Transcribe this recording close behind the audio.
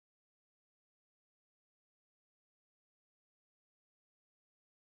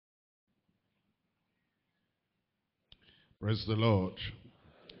Praise the Lord.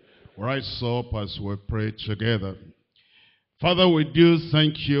 Rise up as we pray together. Father, we do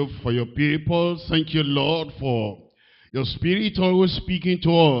thank you for your people. Thank you, Lord, for your Spirit always speaking to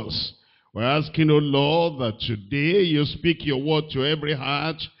us. We're asking, oh Lord, that today you speak your word to every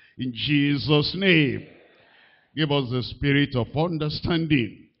heart in Jesus' name. Give us the spirit of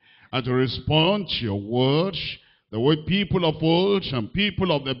understanding and to respond to your word the way people of old and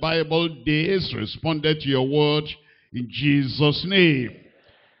people of the Bible days responded to your word in Jesus' name.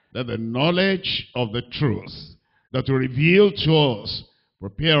 That the knowledge of the truth that will reveal to us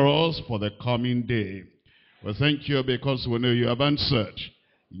prepare us for the coming day. We thank you because we know you have answered.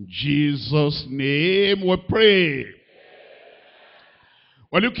 In Jesus' name we pray.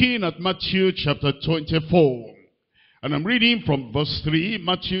 We're looking at Matthew chapter 24. And I'm reading from verse 3,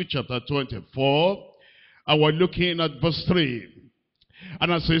 Matthew chapter 24. And we're looking at verse 3.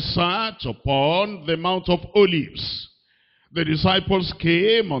 And as he sat upon the Mount of Olives, the disciples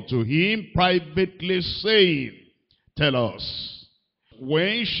came unto him privately, saying, Tell us,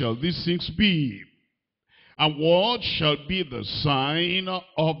 when shall these things be? And what shall be the sign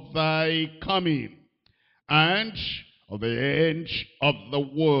of thy coming, and of the end of the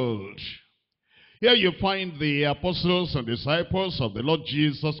world? Here you find the apostles and disciples of the Lord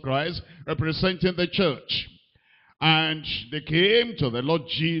Jesus Christ representing the church. And they came to the Lord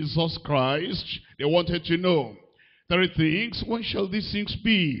Jesus Christ. They wanted to know 3 things. When shall these things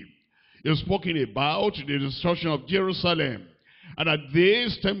be? You've spoken about the destruction of Jerusalem. And at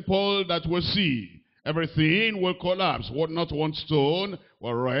this temple that we see, everything will collapse. Not one stone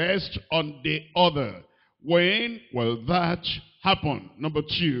will rest on the other. When will that happen? Number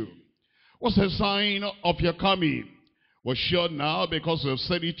 2. What's the sign of your coming? We're sure now because we've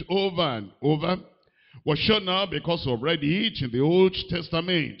said it over and over. We're sure now because we've read it in the Old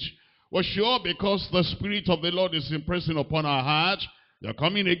Testament. We're sure because the Spirit of the Lord is impressing upon our heart. You're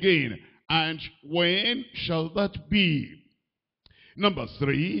coming again. And when shall that be? Number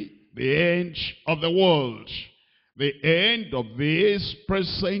 3, the end of the world. The end of this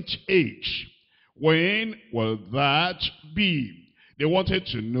present age. When will that be? They wanted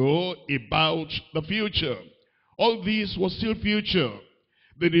to know about the future. All this was still future.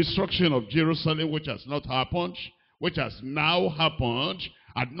 The destruction of Jerusalem, which has not happened, which has now happened,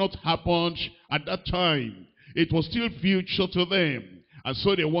 had not happened at that time. It was still future to them. And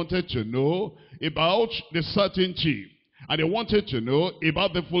so they wanted to know about the certainty. And they wanted to know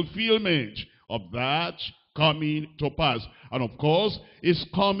about the fulfillment of that coming to pass. And of course, it's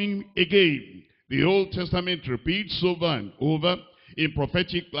coming again. The Old Testament repeats over and over in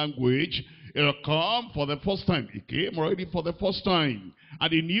prophetic language. It'll come for the first time. He came already for the first time.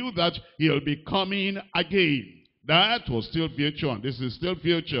 And he knew that he'll be coming again. That was still future, and this is still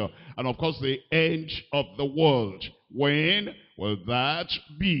future. And of course, the end of the world. When will that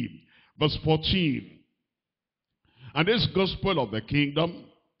be? Verse 14. And this gospel of the kingdom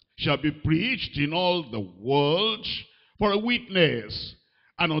shall be preached in all the world for a witness,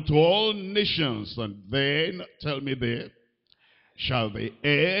 and unto all nations. And then, tell me there, shall the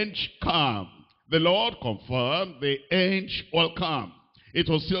end come. The Lord confirmed the end will come. It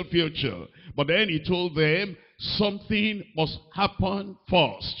was still future. But then he told them something must happen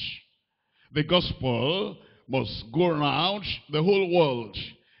first. The gospel must go around the whole world.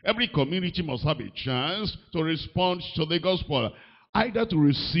 Every community must have a chance to respond to the gospel. Either to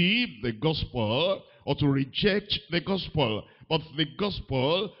receive the gospel or to reject the gospel. But the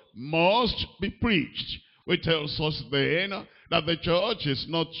gospel must be preached. Which tells us then that the church is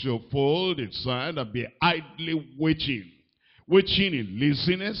not to fold its hand and be idly waiting. Waiting in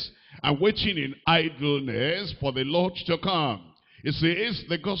laziness and waiting in idleness for the Lord to come. It says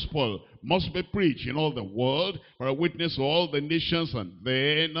the gospel must be preached in all the world for a witness to all the nations, and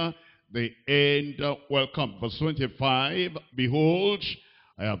then the end will come. Verse 25, Behold,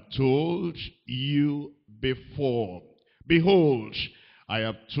 I have told you before. Behold, I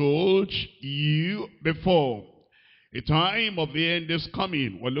have told you before. The time of the end is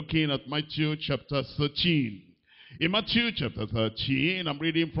coming. We're looking at Matthew chapter 13. In Matthew chapter 13, I'm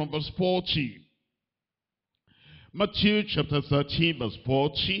reading from verse 40. Matthew chapter 13, verse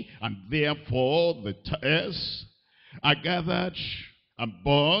 40. And therefore the tares are gathered and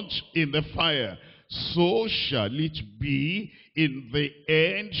burnt in the fire. So shall it be in the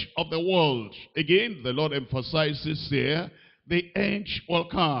end of the world. Again, the Lord emphasizes here, the end will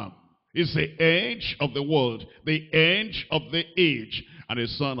come. It's the end of the world, the end of the age. And the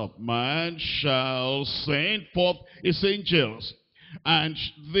Son of Man shall send forth his angels, and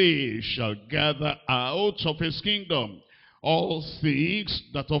they shall gather out of his kingdom all things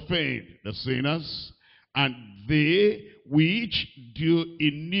that offend the sinners, and they which do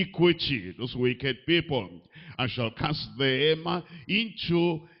iniquity, those wicked people, and shall cast them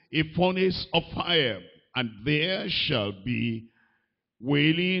into a furnace of fire, and there shall be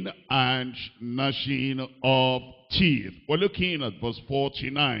wailing and gnashing of teeth. We're looking at verse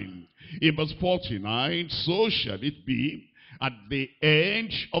 49. In verse 49, so shall it be at the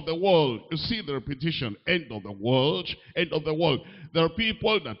end of the world. You see the repetition, end of the world, end of the world. There are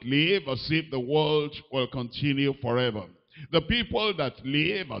people that live as if the world will continue forever. The people that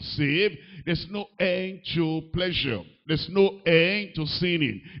live as if there's no end to pleasure. There's no end to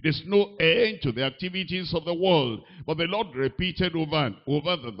sinning. There's no end to the activities of the world. But the Lord repeated over and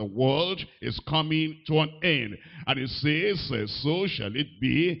over that the world is coming to an end. And it says, so shall it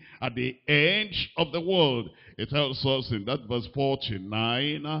be at the end of the world. It tells us in that verse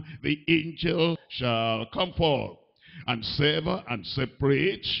 49, the angel shall come forth and sever and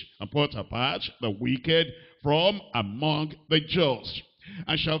separate and put apart the wicked from among the just,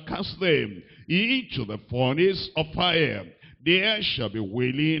 and shall cast them into the furnace of fire. There shall be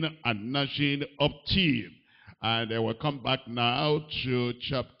wailing and gnashing of teeth. And we'll come back now to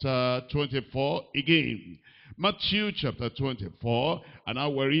chapter 24 again. Matthew chapter 24, and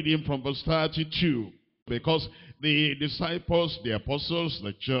now we're reading from verse 32. Because the disciples, the apostles,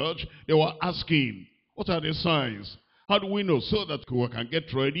 the church, they were asking, what are the signs? How do we know? So that we can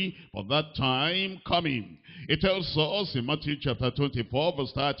get ready for that time coming. It tells us in Matthew chapter 24,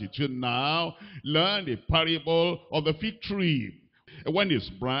 verse 32, now learn the parable of the fig tree. When its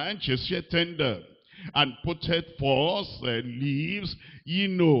branch is yet tender, and putteth forth leaves, ye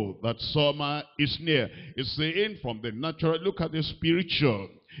know that summer is near. It's saying from the natural, look at the spiritual.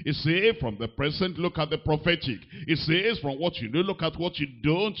 It says from the present, look at the prophetic. It says from what you know, look at what you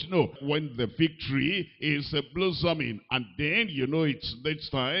don't know. When the fig tree is blossoming, and then you know it's this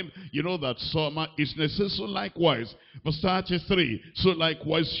time, you know that summer is necessary. So likewise, verse 33, so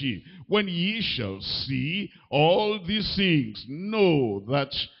likewise ye, when ye shall see all these things, know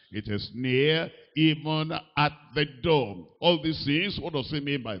that it is near, even at the door. All these things, what does it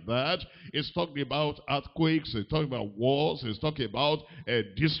mean by that? It's talking about earthquakes, it's talking about wars, it's talking about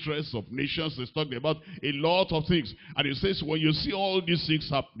distress of nations, it's talking about a lot of things. And it says, when you see all these things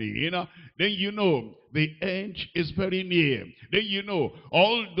happening, then you know the end is very near. Then you know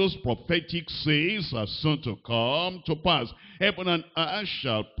all those prophetic sayings are soon to come to pass. Heaven and earth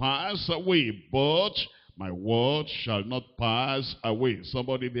shall pass away, but my word shall not pass away.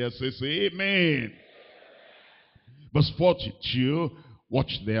 Somebody there says, amen. Verse 42,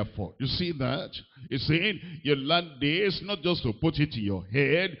 watch therefore. You see that? It's saying, you learn this not just to put it in your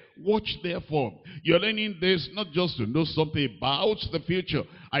head. Watch therefore. You're learning this not just to know something about the future.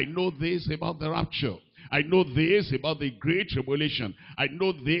 I know this about the rapture. I know this about the great tribulation. I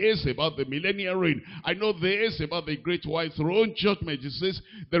know this about the millennial reign. I know this about the great white throne judgment. It says,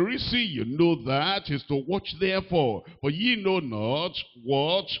 the reason you know that is to watch therefore. For ye know not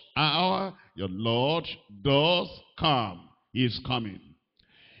what hour your Lord doth come. He is coming.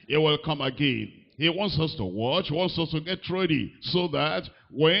 He will come again. He wants us to watch. He wants us to get ready so that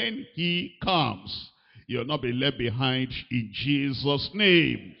when he comes, you'll not be left behind in Jesus'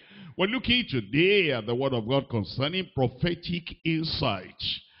 name. We're looking today at the word of God concerning prophetic insight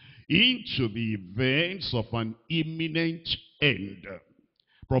into the events of an imminent end.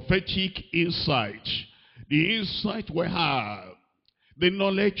 Prophetic insight. The insight we have, the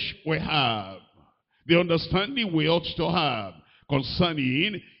knowledge we have, the understanding we ought to have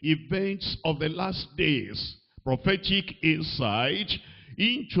concerning events of the last days. Prophetic insight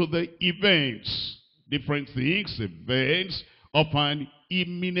into the events, different things, events of an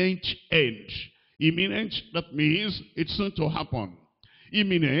imminent end. Imminent, that means it's soon to happen.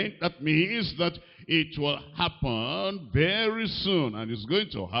 Imminent, that means that it will happen very soon, and it's going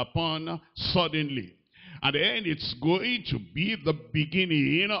to happen suddenly. And then it's going to be the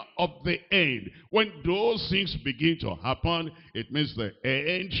beginning of the end. When those things begin to happen, it means the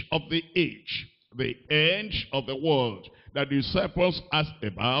end of the age, the end of the world that the disciples asked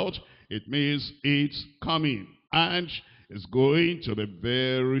about. It means it's coming, and it's going to be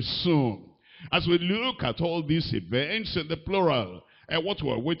very soon. As we look at all these events in the plural, and what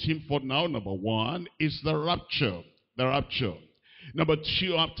we're waiting for now, number one, is the rapture. The rapture. Number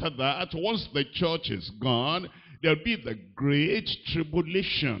two, after that, once the church is gone, there'll be the great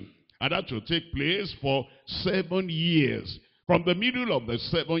tribulation. And that will take place for 7 years. From the middle of the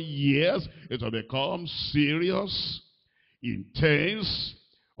 7 years, it will become serious, intense,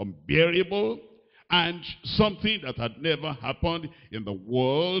 unbearable, and something that had never happened in the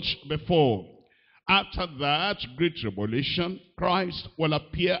world before. After that great tribulation, Christ will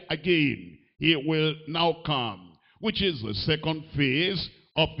appear again. He will now come. which is the second phase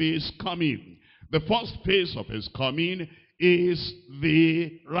of his coming. The first phase of his coming is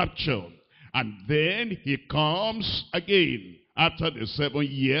the rapture. And then he comes again after the 7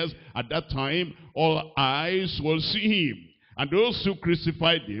 years. At that time, all eyes will see him. And those who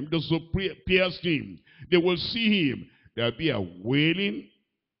crucified him, those who pierced him, they will see him. There'll be a wailing,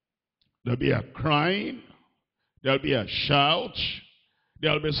 there'll be a crying, there'll be a shout,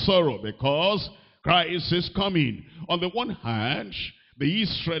 there'll be sorrow, because Christ is coming. On the one hand, the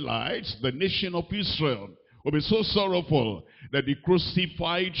Israelites, the nation of Israel, will be so sorrowful that they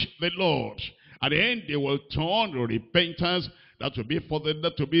crucified the Lord. And then they will turn to repentance. That will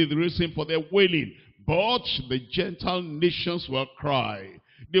be the reason for their wailing. But the Gentile nations will cry.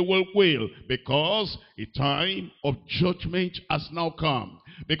 They will wail, because a time of judgment has now come.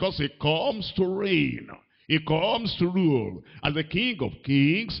 Because he comes to reign. He comes to rule as the King of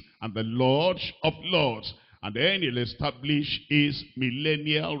kings and the Lord of lords. And then he'll establish his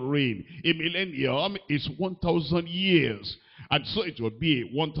millennial reign. A millennium is 1,000 years. And so it will be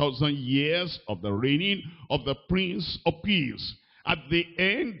 1,000 years of the reigning of the Prince of Peace. At the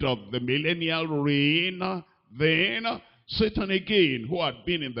end of the millennial reign, then Satan again, who had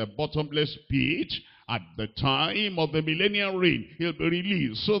been in the bottomless pit at the time of the millennial reign, he'll be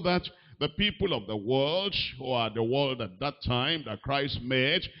released, so that the people of the world, who are the world at that time that Christ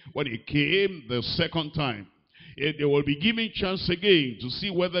met when he came the second time, they will be given chance again to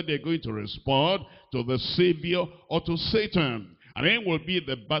see whether they're going to respond to the Savior or to Satan. And then will be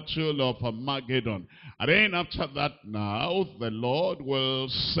the battle of Armageddon. And then after that now, the Lord will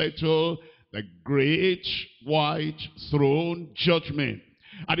settle the great white throne judgment.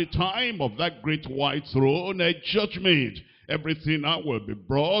 At the time of that great white throne judgment, everything now will be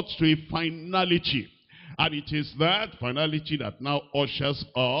brought to a finality. And it is that finality that now ushers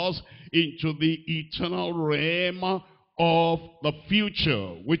us into the eternal realm of the future,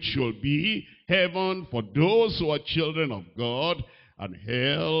 which will be heaven for those who are children of God, and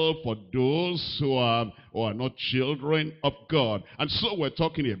hell for those who are not children of God. And so we're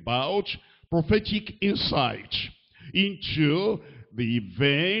talking about prophetic insight into the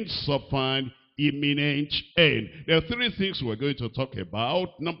events of an imminent end. There are three things we're going to talk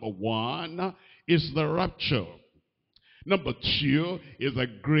about. Number one is the rapture. Number two is the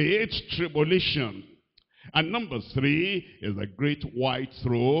great tribulation. And number three is the great white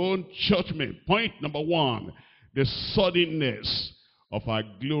throne judgment. Point number one, the suddenness of our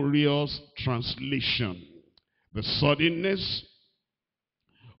glorious translation. The suddenness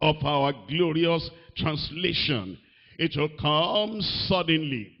of our glorious translation. It will come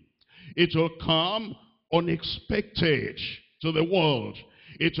suddenly. It will come unexpected to the world.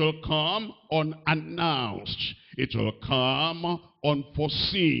 It will come unannounced. It will come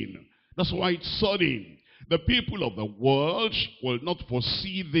unforeseen. That's why it's sudden. The people of the world will not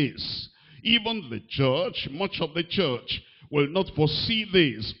foresee this. Even the church, much of the church, will not foresee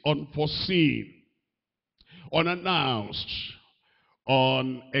this. Unforeseen, unannounced,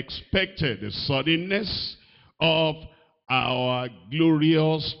 unexpected. The suddenness of our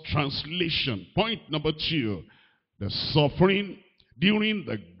glorious translation. Point number two, the suffering during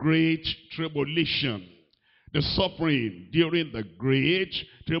the great tribulation. The suffering during the great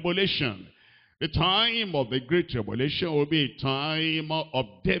tribulation. The time of the great tribulation will be a time of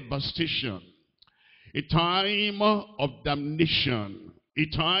devastation, a time of damnation, a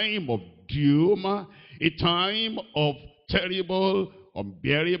time of doom, a time of terrible,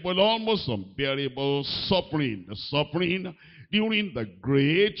 unbearable, almost unbearable suffering. The suffering during the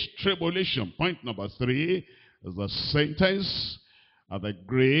great tribulation. Point number three is the sentence of the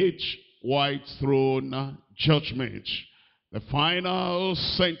great white throne judgment. The final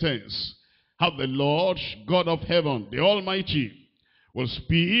sentence. How the Lord God of heaven, the Almighty, will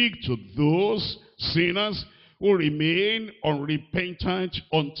speak to those sinners who remain unrepentant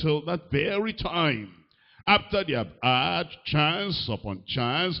until that very time. After they have had chance upon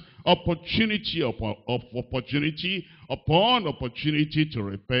chance, opportunity upon opportunity upon opportunity to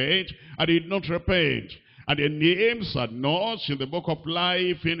repent, and did not repent, and their names are not in the book of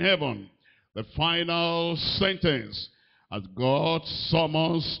life in heaven. The final sentence, as God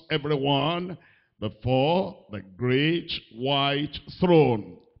summons everyone before the great white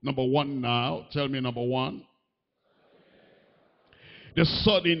throne. Number one now, tell me number one. The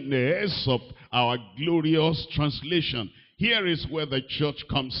suddenness of our glorious translation. Here is where the church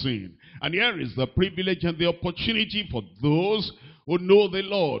comes in. And here is the privilege and the opportunity for those who know the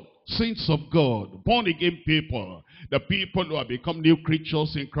Lord. saints of God, born again people, the people who have become new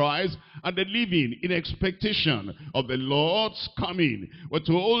creatures in Christ, and they're living in expectation of the Lord's coming. We're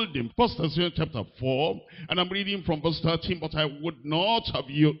told in 1 Thessalonians chapter 4, and I'm reading from verse 13, but I would not have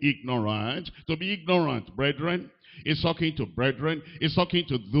you ignorant, to be ignorant, brethren. He's talking to brethren. He's talking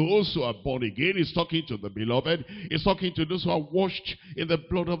to those who are born again. He's talking to the beloved. He's talking to those who are washed in the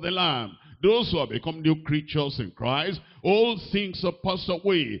blood of the Lamb. Those who have become new creatures in Christ. All things are passed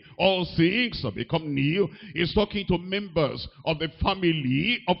away. All things have become new. He's talking to members of the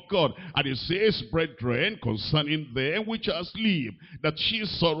family of God. And he says, brethren, concerning them which are asleep, that ye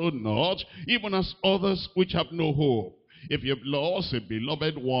sorrow not, even as others which have no hope. If you've lost a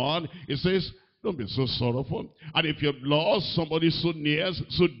beloved one, he says, don't be so sorrowful. And if you've lost somebody so near,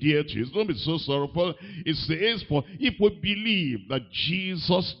 so dear to you, don't be so sorrowful. It says, for if we believe that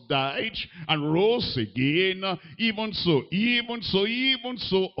Jesus died and rose again, even so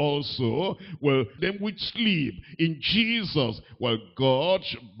also will them which sleep in Jesus will God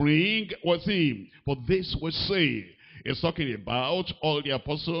bring with him. For this we say. It's talking about all the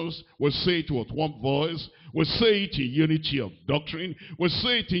apostles. We'll say it with one voice. We'll say it in unity of doctrine. We'll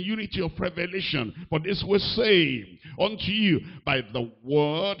say it in unity of revelation. For this we say unto you by the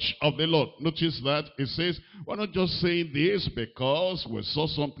word of the Lord. Notice that it says, we're not just saying this because we saw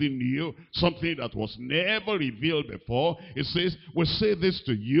something new, something that was never revealed before. It says, we say this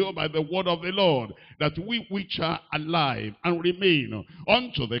to you by the word of the Lord, that we which are alive and remain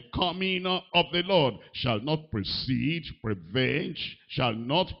unto the coming of the Lord shall not precede, prevent, shall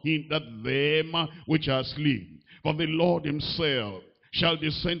not hinder them which are asleep. For the Lord himself shall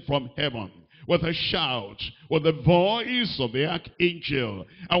descend from heaven with a shout, with the voice of the archangel,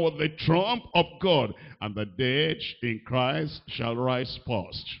 and with the trump of God, and the dead in Christ shall rise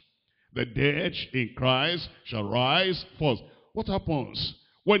first. The dead in Christ shall rise first. What happens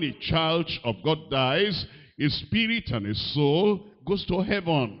when a child of God dies? His spirit and his soul goes to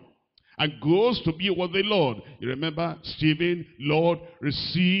heaven and goes to be with the Lord. You remember Stephen, Lord,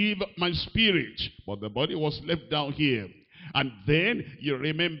 receive my spirit. But the body was left down here. And then you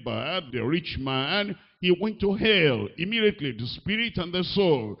remember the rich man, he went to hell immediately, the spirit and the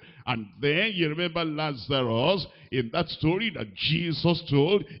soul. And then you remember Lazarus, in that story that Jesus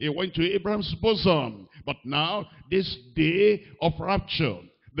told, he went to Abraham's bosom. But now, this day of rapture,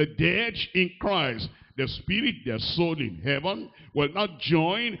 the dead in Christ, the spirit, their soul in heaven, will not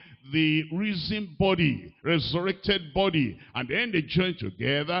join the risen body, resurrected body, and then they join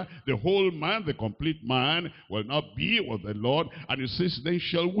together. The whole man, the complete man, will not be with the Lord. And it says, then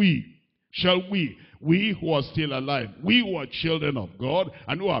shall we, we who are still alive, we who are children of God,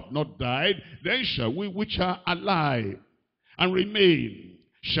 and who have not died, then shall we which are alive and remain,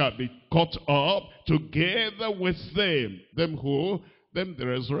 shall be caught up together with them who, them the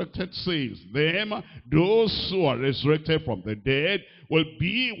resurrected saints, them, those who are resurrected from the dead, will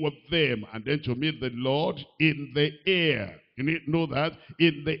be with them, and then to meet the Lord in the air. You need to know that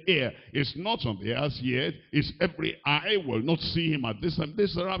in the air. It's not on the earth yet. It's every eye will not see him at this time.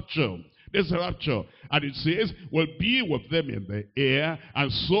 This is a rapture. This is a rapture. And it says, will be with them in the air,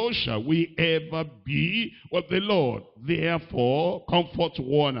 and so shall we ever be with the Lord. Therefore, comfort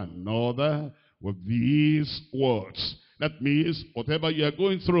one another with these words. That means whatever you are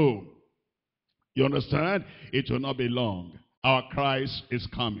going through, you understand? It will not be long. Our Christ is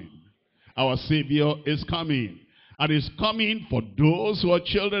coming. Our Savior is coming. And is coming for those who are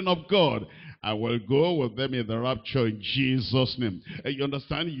children of God. I will go with them in the rapture in Jesus' name. You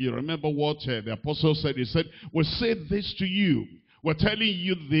understand? You remember what the apostle said? He said, we say this to you. We're telling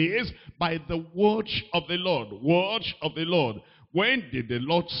you this by the word of the Lord. Word of the Lord. When did the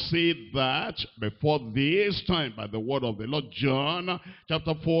Lord say that? Before this time, by the word of the Lord. John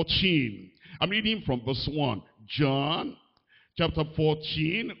chapter 14. I'm reading from verse 1. John chapter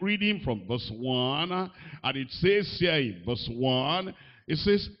 14, reading from verse 1. And it says here in verse 1, it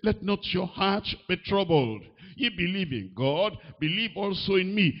says, let not your heart be troubled. Ye believe in God, believe also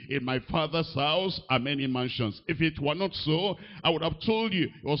in me. In my Father's house are many mansions. If it were not so, I would have told you.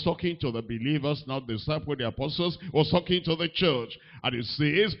 He was talking to the believers, not the disciples, the apostles. He was talking to the church. And it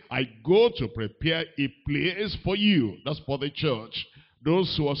says, I go to prepare a place for you. That's for the church.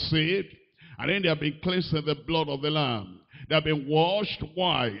 Those who are saved, and then they have been cleansed in the blood of the Lamb. They have been washed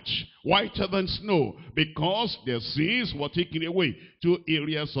white, whiter than snow, because their sins were taken away. Two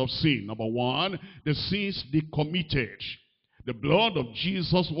areas of sin. Number one, the sins they committed. The blood of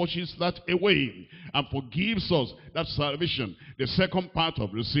Jesus washes that away and forgives us. That's salvation. The second part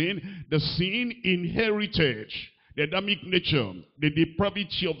of the sin inherited. the Adamic nature, the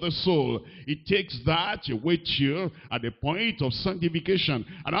depravity of the soul. It takes that away you at the point of sanctification.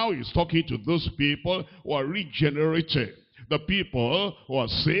 And now he's talking to those people who are regenerated, the people who are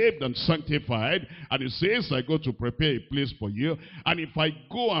saved and sanctified. And he says, I go to prepare a place for you. And if I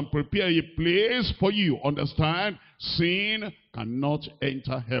go and prepare a place for you, understand, sin cannot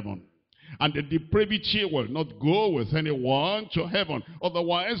enter heaven. And the depravity will not go with anyone to heaven.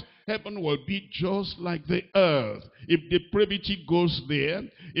 Otherwise, heaven will be just like the earth. If depravity goes there,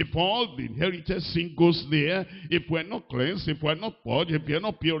 if all the inherited sin goes there, if we're not cleansed, if we're not purged, if we're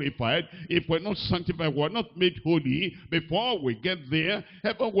not purified, if we're not sanctified, we're not made holy, before we get there,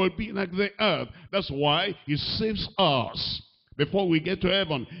 heaven will be like the earth. That's why he saves us. Before we get to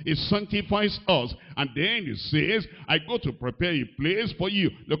heaven, he sanctifies us. And then he says, I go to prepare a place for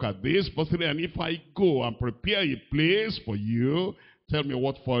you. Look at this, verse 3. And if I go and prepare a place for you, tell me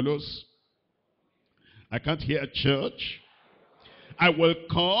what follows. I can't hear church. I will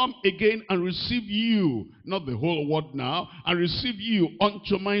come again and receive you, not the whole world now, and receive you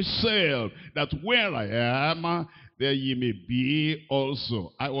unto myself, that where I am, there ye may be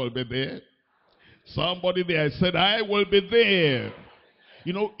also. I will be there. Somebody there said, I will be there.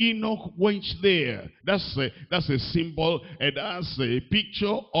 You know, Enoch went there. That's a symbol, and that's a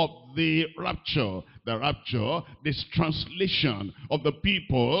picture of the rapture. The rapture, this translation of the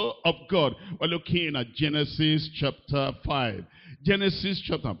people of God. We're looking at Genesis chapter 5. Genesis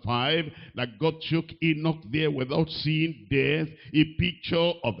chapter 5, that God took Enoch there without seeing death, a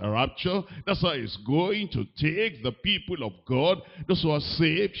picture of the rapture. That's how he's going to take the people of God, those who are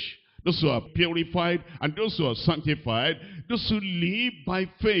saved, those who are purified, and those who are sanctified, those who live by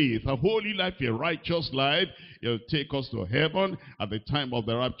faith, a holy life, a righteous life. He'll take us to heaven at the time of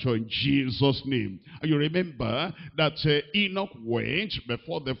the rapture in Jesus' name. And you remember that Enoch went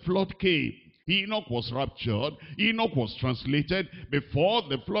before the flood came. Enoch was raptured. Enoch was translated before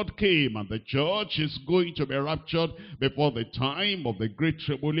the flood came. And the church is going to be raptured before the time of the great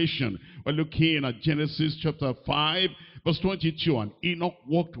tribulation. We're looking at Genesis chapter 5, verse 22. And Enoch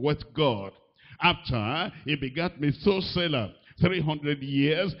walked with God after he begat Methuselah 300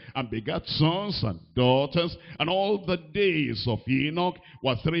 years, and begat sons and daughters. And all the days of Enoch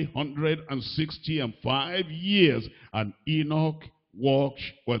were 365 years. And Enoch walked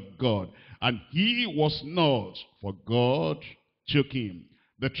with God, and he was not, for God took him.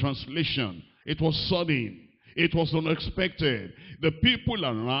 The translation, it was sudden, it was unexpected. The people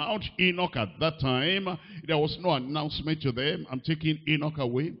around Enoch at that time, there was no announcement to them, I'm taking Enoch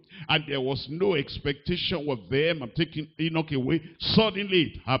away. And there was no expectation with them, I'm taking Enoch away. Suddenly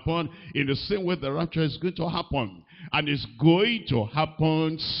it happened. In the same way the rapture is going to happen. And it's going to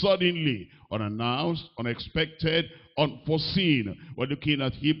happen suddenly, unannounced, unexpected, unforeseen. We're looking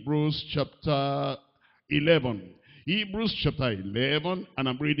at Hebrews chapter 11. Hebrews chapter 11, and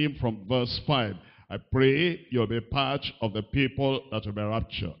I'm reading from verse 5. I pray you'll be part of the people that will be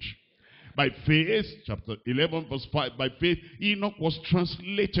raptured. By faith, chapter 11, verse 5, by faith, Enoch was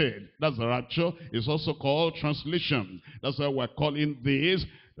translated. That's the rapture. It's also called translation. That's why we're calling this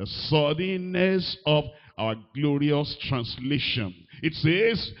the suddenness of our glorious translation. It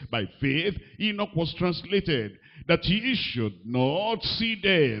says, by faith, Enoch was translated, that he should not see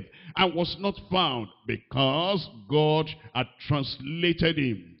death, and was not found, because God had translated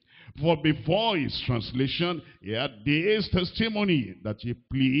him. For before his translation, he had this testimony, that he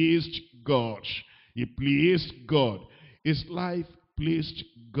pleased God. He pleased God. His life pleased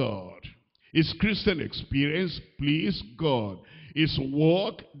God. His Christian experience pleased God. His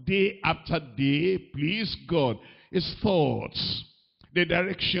work day after day pleased God. His thoughts, the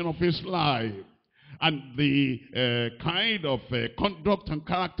direction of his life, and the kind of conduct and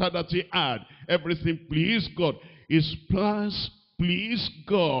character that he had, everything pleased God. His plans pleased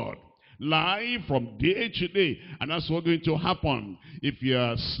God. Life from day to day. And that's what's going to happen. If you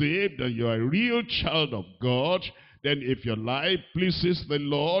are saved and you are a real child of God, then if your life pleases the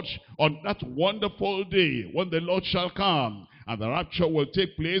Lord, on that wonderful day when the Lord shall come, and the rapture will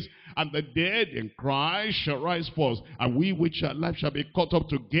take place, and the dead in Christ shall rise first, and we which are alive shall be caught up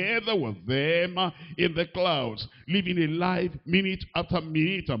together with them in the clouds, living a life minute after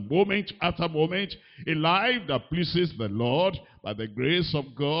minute and moment after moment, a life that pleases the Lord. By the grace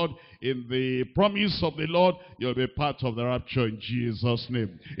of God, in the promise of the Lord, you'll be part of the rapture in Jesus'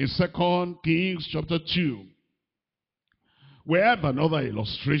 name. In 2 Kings chapter 2, we have another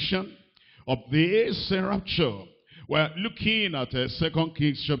illustration of this rapture. We're looking at 2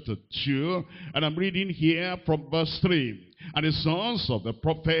 Kings chapter 2, and I'm reading here from verse 3. And the sons of the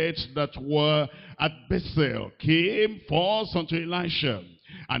prophets that were at Bethel came forth unto Elisha,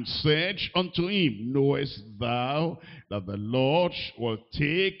 and said unto him, Knowest thou that the Lord will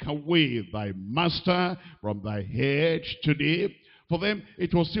take away thy master from thy head today? For them,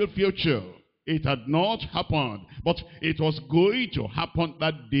 it was still future. It had not happened, but it was going to happen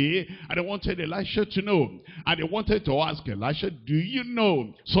that day. And they wanted Elisha to know. And they wanted to ask Elisha, do you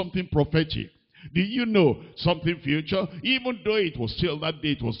know something prophetic? Do you know something future? Even though it was still that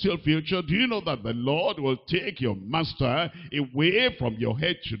day, it was still future. Do you know that the Lord will take your master away from your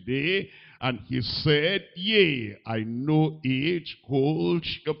head today? And he said, Yea, I know it. Hold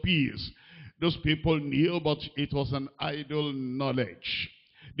your peace. Those people knew, but it was an idle knowledge.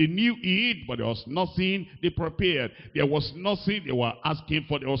 They knew it, but there was nothing they prepared. There was nothing they were asking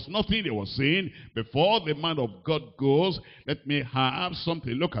for. There was nothing they were saying. Before the man of God goes, let me have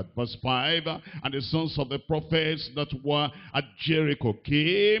something. Look at verse 5. And the sons of the prophets that were at Jericho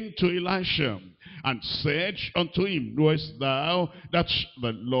came to Elisha and said unto him, Knowest thou that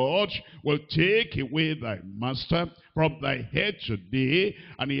the Lord will take away thy master from thy head today?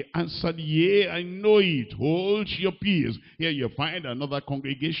 And he answered, Yea, I know it. Hold your peace. Here you find another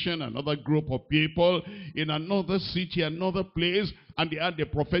congregation, another group of people in another city, another place, and they had the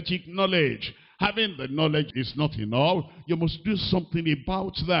prophetic knowledge. Having the knowledge is not enough. You must do something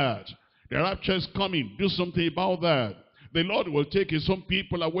about that. The rapture is coming. Do something about that. The Lord will take his own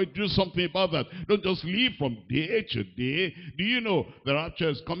people away. Do something about that. Don't just live from day to day. Do you know the rapture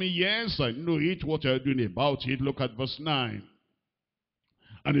is coming? Yes, I know it. What are you doing about it? Look at verse 9.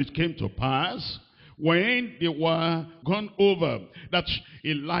 And it came to pass, when they were gone over, that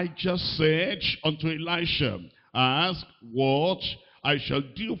Elijah said unto Elisha, Ask what I shall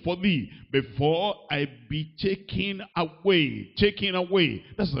do for thee before I be taken away. Taken away.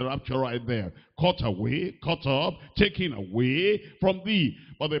 That's the rapture right there. Caught away, caught up, taken away from thee.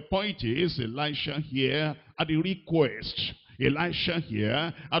 But the point is, Elisha here had a request. Elisha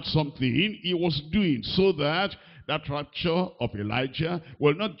here had something he was doing so that that rapture of Elijah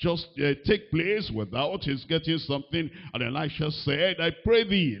will not just take place without his getting something. And Elisha said, I pray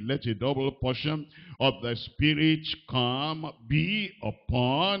thee, let a double portion of the Spirit come be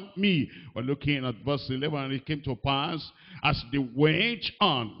upon me. We're looking at verse 11, and it came to pass, as they went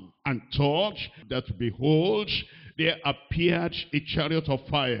on and talked, that behold, there appeared a chariot of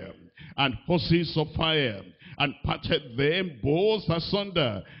fire, and horses of fire, and parted them both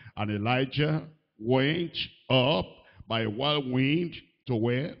asunder. And Elijah went up by a whirlwind to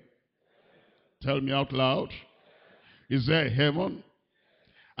where? Tell me out loud. Is there a heaven?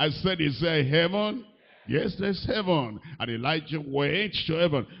 I said, is there a heaven? Yes, there's heaven. And Elijah went to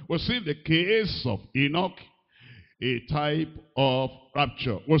heaven. We'll see the case of Enoch, a type of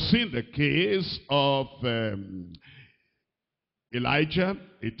rapture. We'll see the case of Elijah,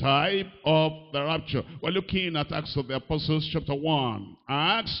 a type of the rapture. We're looking at Acts of the Apostles chapter 1.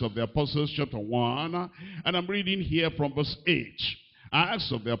 Acts of the Apostles chapter 1. And I'm reading here from verse 8.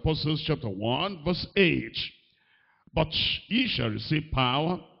 Acts of the Apostles chapter 1 verse 8. But ye shall receive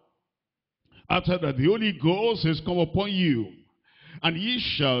power after that the Holy Ghost is come upon you. And ye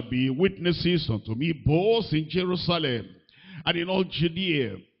shall be witnesses unto me both in Jerusalem and in all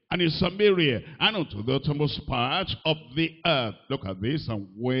Judea and in Samaria, and unto the uttermost part of the earth. Look at this. And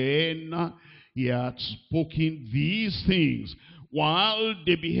when he had spoken these things, while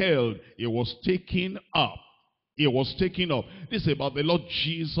they beheld, he was taken up. He was taken up. This is about the Lord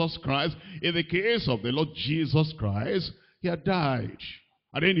Jesus Christ. In the case of the Lord Jesus Christ, he had died.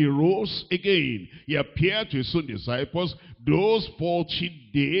 And then he rose again. He appeared to his own disciples those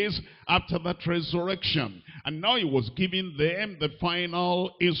 40 days after that resurrection. And now he was giving them the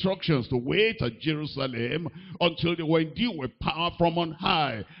final instructions to wait at Jerusalem until they were endued with power from on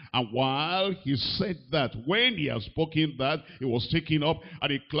high. And while he said that, when he had spoken that, he was taken up,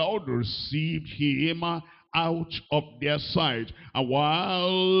 and a cloud received him out of their sight. And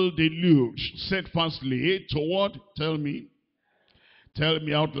while they looked steadfastly toward, tell me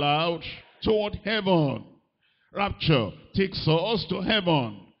out loud, toward heaven. Rapture takes us to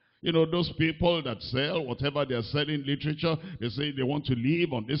heaven. You know, those people that sell whatever they're selling, literature, they say they want to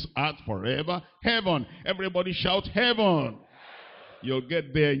live on this earth forever. Heaven. Everybody shout heaven. You'll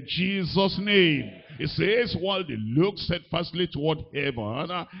get there in Jesus' name. It says, while they looked steadfastly toward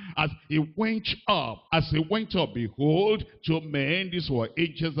heaven, as he went up, behold, 2 men, these were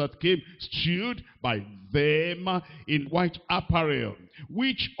angels that came, stood by them in white apparel,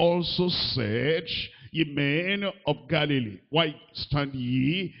 which also said, Ye men of Galilee, why stand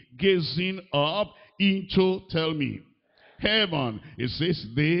ye gazing up into, tell me, heaven? It says,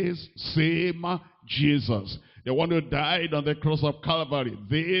 this same Jesus, The one who died on the cross of Calvary.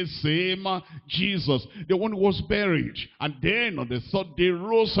 This same Jesus. The one who was buried. And then on the third day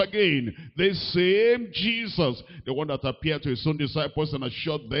rose again. This same Jesus. The one that appeared to his own disciples and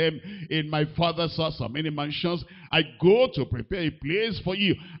assured them, in my Father's house are many mansions. I go to prepare a place for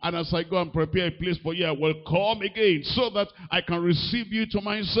you. And as I go and prepare a place for you, I will come again so that I can receive you to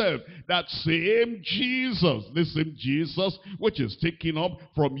myself. That same Jesus. This same Jesus which is taken up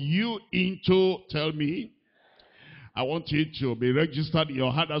from you into, tell me. I want you to be registered in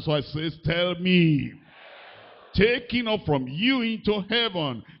your heart. That's why it says, tell me. Taking up from you into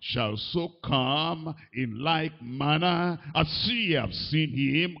heaven shall so come in like manner as ye have seen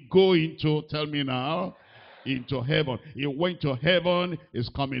him go into, tell me now, into heaven. He went to heaven, is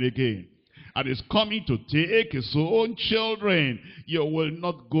coming again. And is coming to take his own children. You will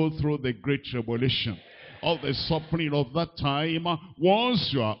not go through the great tribulation. All the suffering of that time,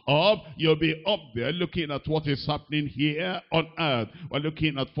 once you are up, you'll be up there looking at what is happening here on earth. We're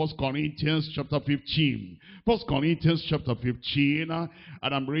looking at 1 Corinthians chapter 15. 1 Corinthians chapter 15, and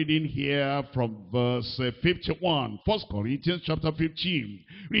I'm reading here from verse 51. 1 Corinthians chapter 15,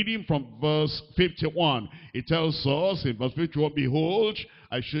 reading from verse 51. It tells us in verse 51, behold,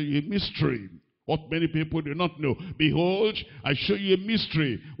 I show you a mystery. What many people do not know. Behold, I show you a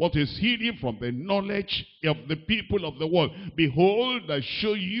mystery. What is hidden from the knowledge of the people of the world. Behold, I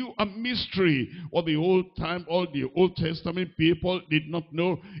show you a mystery. What all the Old Testament people did not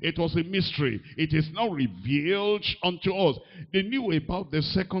know, it was a mystery. It is now revealed unto us. They knew about the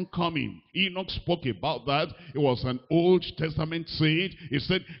second coming. Enoch spoke about that. It was an Old Testament saint. He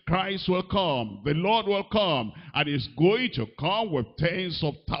said, Christ will come. The Lord will come. And he's going to come with tens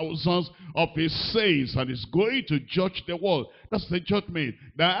of thousands of his saints. And he's going to judge the world. That's the judgment.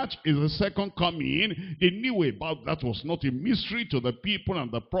 That is the second coming. They knew about that. Was not a mystery to the people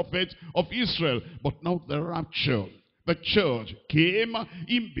and the prophets of Israel. But now the rapture. The church came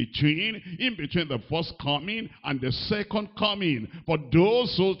in between the first coming and the second coming. For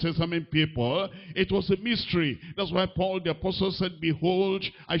those Old Testament people, it was a mystery. That's why Paul the apostle said, behold,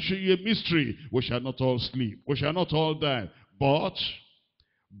 I show you a mystery. We shall not all sleep. We shall not all die. But,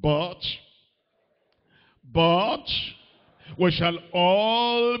 we shall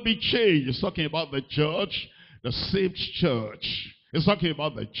all be changed. He's talking about the church, the saved church. He's talking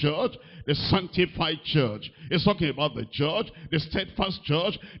about the church, the sanctified church. He's talking about the church, the steadfast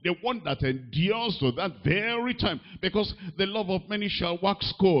church, the one that endures to that very time. Because the love of many shall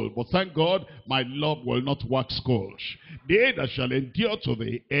wax cold. But thank God, my love will not wax cold. They that shall endure to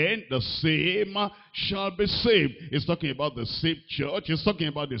the end, the same shall be saved. He's talking about the saved church. He's talking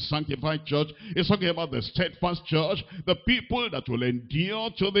about the sanctified church. He's talking about the steadfast church, the people that will endure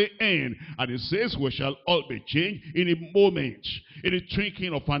to the end. And he says, we shall all be changed in a moment, in the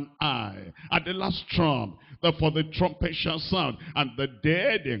twinkling of an eye, at the last trump. Therefore the trumpet shall sound, and the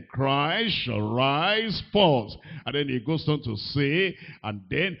dead in Christ shall rise first. And then he goes on to say, and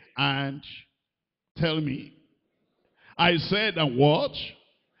tell me. I said, and what?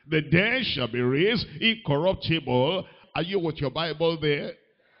 The dead shall be raised incorruptible. Are you with your Bible there?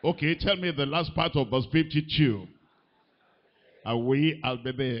 Okay, tell me the last part of verse 52. I'll be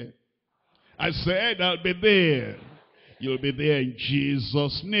there. I said, I'll be there. You'll be there in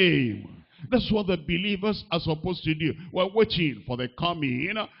Jesus' name. That's what the believers are supposed to do. We're waiting for the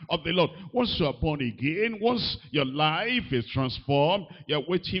coming of the Lord. Once you are born again, once your life is transformed, you're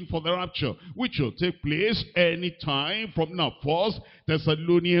waiting for the rapture, which will take place anytime from now. 1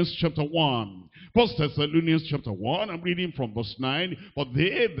 Thessalonians chapter 1. 1 Thessalonians chapter 1, I'm reading from verse 9. For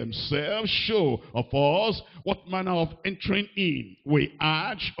they themselves show of us what manner of entering in we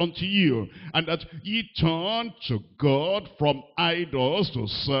urge unto you, and that ye turn to God from idols to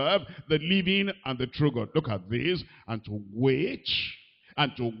serve the living and the true God. Look at this. And to wait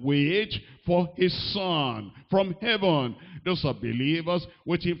for his Son from heaven. Those are believers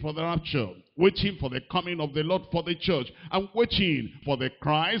waiting for the rapture, waiting for the coming of the Lord for the church, and waiting for the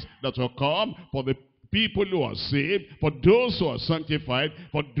Christ that will come for the people who are saved, for those who are sanctified,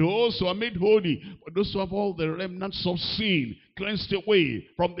 for those who are made holy, for those who have all the remnants of sin cleansed away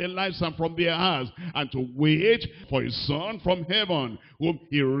from their lives and from their hearts, and to wait for his Son from heaven, whom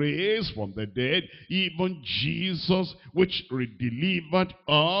he raised from the dead, even Jesus, which delivered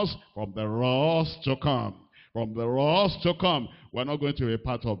us from the wrath to come. From the wrath to come. We're not going to be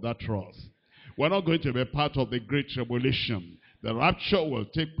part of that wrath. We're not going to be part of the great tribulation. The rapture will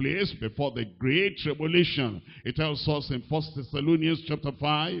take place before the great tribulation. It tells us in 1 Thessalonians chapter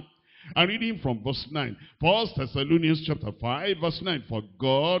 5. I'm reading from verse 9. 1 Thessalonians chapter 5 verse 9. For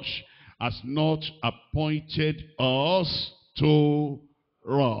God has not appointed us to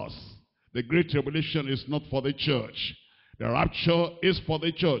wrath, The great tribulation is not for the church. The rapture is for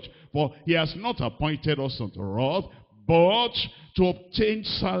the church. For he has not appointed us unto wrath, but to obtain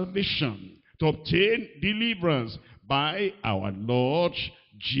salvation, to obtain deliverance by our Lord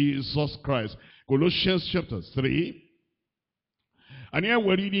Jesus Christ. Colossians chapter 3. And here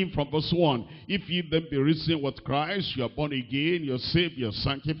we're reading from verse 1. If ye then be risen with Christ, you are born again, you're saved, you're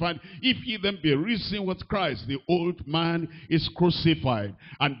sanctified. If ye then be risen with Christ, the old man is crucified.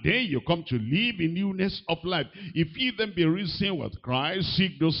 And then you come to live in newness of life. If ye then be risen with Christ,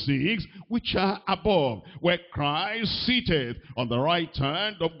 seek those things which are above, where Christ sitteth on the right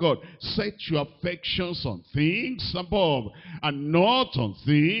hand of God. Set your affections on things above, and not on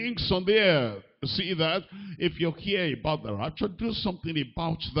things on the earth. See that? If you hear about the rapture, do something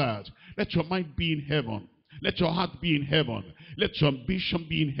about that. Let your mind be in heaven. Let your heart be in heaven. Let your ambition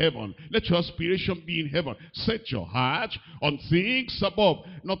be in heaven. Let your aspiration be in heaven. Set your heart on things above,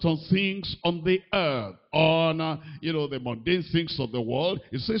 not on things on the earth, on, the mundane things of the world.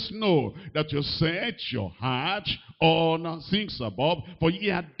 It says no, that you set your heart on things above, for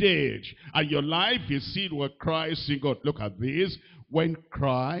ye are dead, and your life is hid with Christ in God. Look at this. When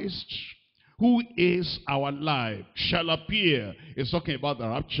Christ, who is our life, shall appear. It's talking about the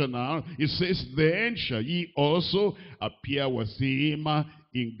rapture now. It says, then shall ye also appear with him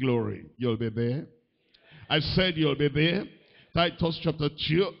in glory. You'll be there. I said you'll be there. Titus chapter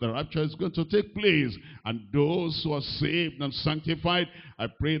 2, the rapture is going to take place. And those who are saved and sanctified, I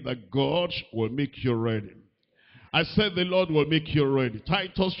pray that God will make you ready. I said the Lord will make you ready.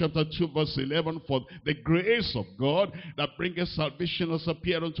 Titus chapter 2 verse 11, for the grace of God that bringeth salvation has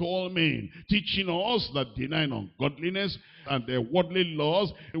appeared unto all men, teaching us that denying ungodliness and the worldly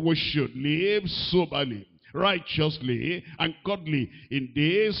laws, we should live soberly, righteously, and godly in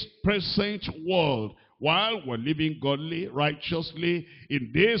this present world. While we're living godly, righteously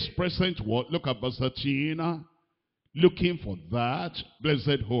in this present world, look at verse 13, looking for that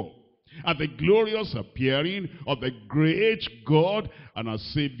blessed hope, and the glorious appearing of the great God and our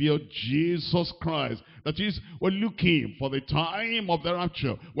Savior Jesus Christ. That is, we're looking for the time of the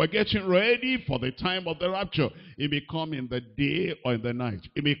rapture. We're getting ready for the time of the rapture. It may come in the day or in the night.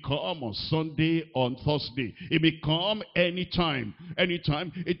 It may come on Sunday or on Thursday. It may come anytime.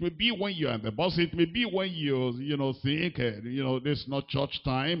 Anytime. It may be when you're in the bus. It may be when you think, this is not church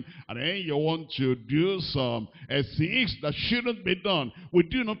time, and then you want to do some things that shouldn't be done. We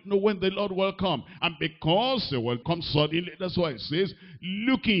do not know when the Lord will come. And because it will come suddenly, that's why it says,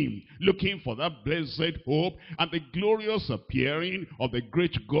 looking for that blessed hope and the glorious appearing of the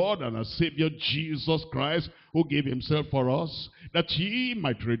great God and our Savior Jesus Christ, who gave himself for us, that he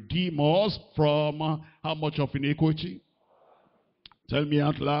might redeem us from how much of iniquity? Tell me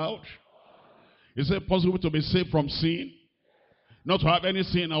out loud. Is it possible to be saved from sin? Not to have any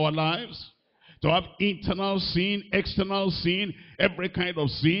sin in our lives? To have internal sin, external sin, every kind of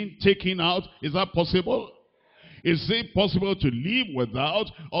sin taken out? Is that possible? Is it possible to live without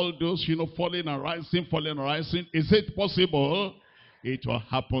all those, falling and rising? Is it possible? It will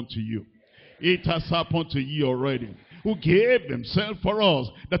happen to you. It has happened to you already. Who gave himself for us,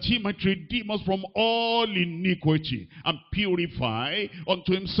 that he might redeem us from all iniquity and purify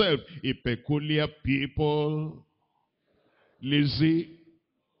unto himself a peculiar people, lazy,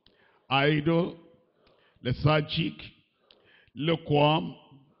 idle, lethargic, lukewarm,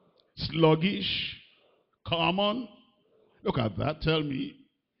 sluggish, common. Look at that. Tell me.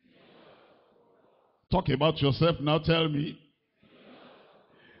 Talk about yourself now. Tell me.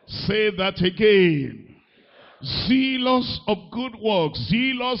 Say that again. Zealous of good works.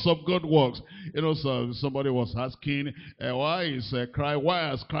 Zealous of good works. Somebody was asking, why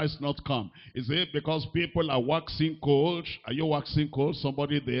has Christ not come? Is it because people are waxing cold? Are you waxing cold?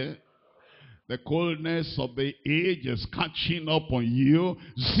 Somebody there? The coldness of the age is catching up on you.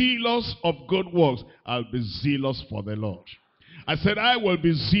 Zealous of good works. I'll be zealous for the Lord. I said, I will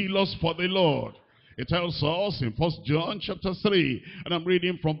be zealous for the Lord. It tells us in 1 John chapter 3, and I'm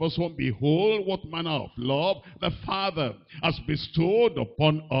reading from verse 1, behold, what manner of love the Father has bestowed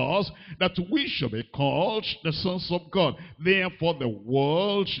upon us, that we should be called the sons of God. Therefore the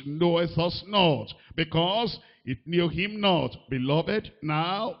world knoweth us not, because it knew him not. Beloved,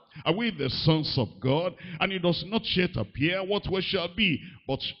 now are we the sons of God, and it does not yet appear what we shall be,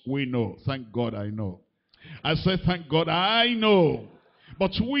 but we know. Thank God I know. I said, thank God I know.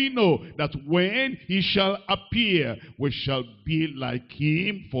 But we know that when he shall appear, we shall be like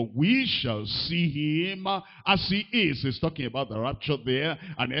him, for we shall see him as he is. He's talking about the rapture there.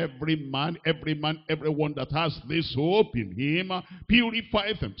 And everyone that has this hope in him,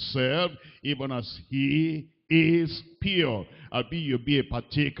 purifieth himself, even as he is pure. You'll be a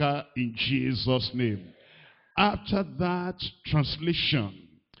partaker in Jesus' name. After that translation,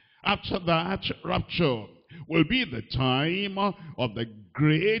 after that rapture, will be the time of the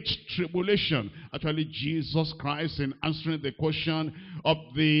great tribulation. Actually, Jesus Christ, in answering the question of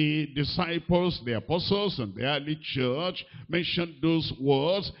the disciples, the apostles, and the early church, mentioned those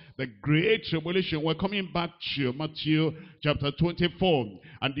words, the great tribulation. We're coming back to Matthew chapter 24.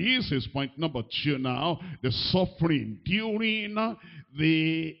 And this is point number 2 now, the suffering during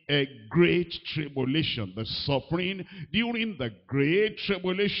the great tribulation. The suffering during the great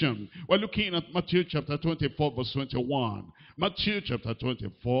tribulation. We're looking at Matthew chapter 24 verse 21. Matthew chapter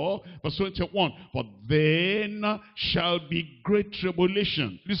 24 verse 21. For then shall be great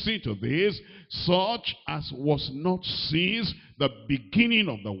tribulation. Listen to this. Such as was not since the beginning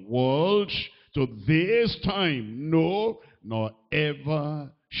of the world to this time, no, nor ever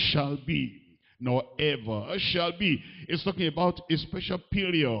shall be. Nor ever shall be. It's talking about a special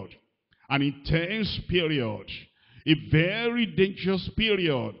period, an intense period, a very dangerous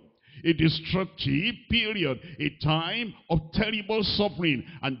period, a destructive period, a time of terrible suffering.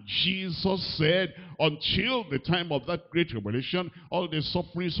 And Jesus said, until the time of that great tribulation, all the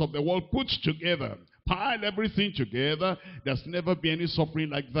sufferings of the world put together, pile everything together, there's never been any suffering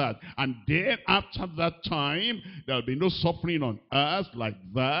like that. And then after that time, there'll be no suffering on earth like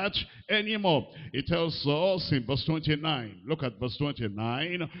that anymore. It tells us in verse 29. Look at verse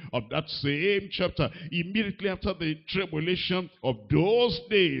 29 of that same chapter. Immediately after the tribulation of those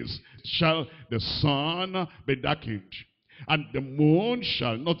days shall the sun be darkened, and the moon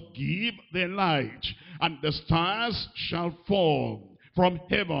shall not give their light, and the stars shall fall from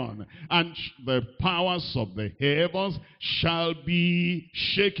heaven, and the powers of the heavens shall be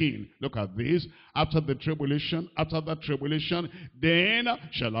shaken. Look at this. After the tribulation, after that tribulation, then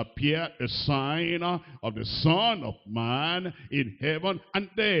shall appear the sign of the Son of Man in heaven, and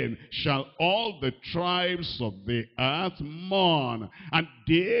then shall all the tribes of the earth mourn, and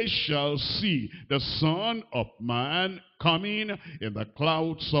they shall see the Son of Man coming in the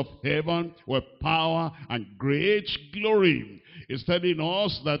clouds of heaven with power and great glory. It's telling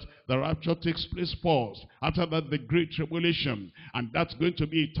us that the rapture takes place first. After that, the great tribulation. And that's going to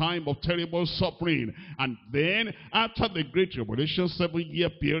be a time of terrible suffering. And then, after the great tribulation, 7-year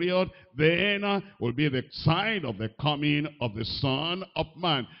period, then will be the sign of the coming of the Son of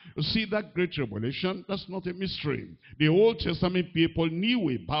Man. You see, that great tribulation, that's not a mystery. The Old Testament people knew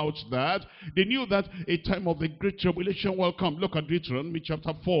about that. They knew that a time of the great tribulation will come. Look at Deuteronomy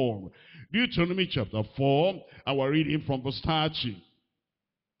chapter 4. Deuteronomy chapter 4, and we're reading from verse 30.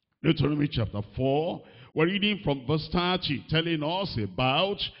 Deuteronomy chapter 4, we're reading from verse 30, telling us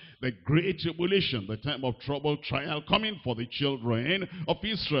about the great tribulation, the time of trouble, trial coming for the children of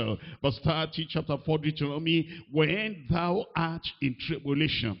Israel. Verse 30, chapter 4, Deuteronomy, when thou art in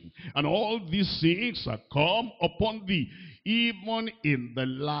tribulation, and all these things are come upon thee, even in the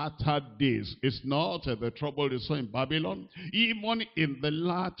latter days. It's not the trouble they saw in Babylon. Even in the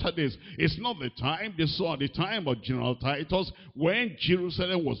latter days. It's not the time they saw at the time of General Titus, when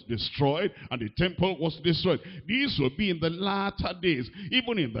Jerusalem was destroyed and the temple was destroyed. This will be in the latter days.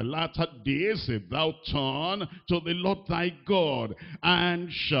 Even in the latter days, if thou turn to the Lord thy God,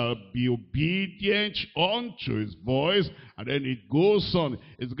 and shall be obedient unto his voice. And then it goes on.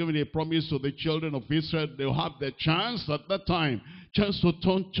 It's giving a promise to the children of Israel. They'll have the chance at that time, chance to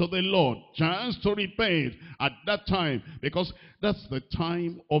turn to the Lord, chance to repent at that time, because that's the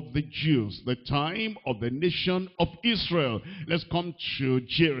time of the Jews, the time of the nation of Israel. Let's come to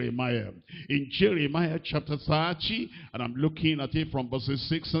Jeremiah. In Jeremiah chapter 30, and I'm looking at it from verses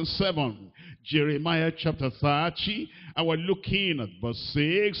 6 and 7. Jeremiah chapter 30, and we're looking at verse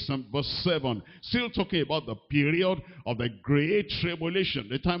 6 and verse 7. Still talking about the period of the great tribulation,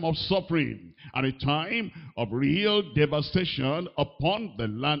 the time of suffering, and a time of real devastation upon the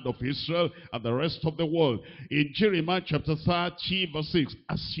land of Israel and the rest of the world. In Jeremiah chapter 30, verse 6,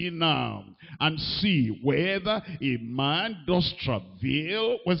 as ye now, and see whether a man does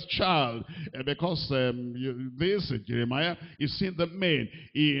travail with child. Because this Jeremiah is seeing the men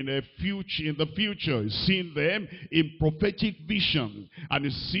in the future, he's seeing them in prophetic vision, and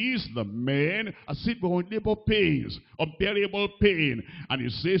he sees the men as if on labor pains, unbearable pain, and he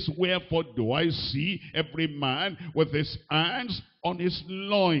says, wherefore do I see every man with his hands on his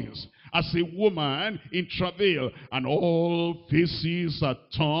loins, as a woman in travail, and all faces are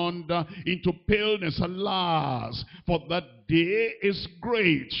turned into paleness. Alas, for that day is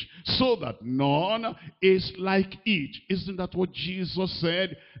great, so that none is like it. Isn't that what Jesus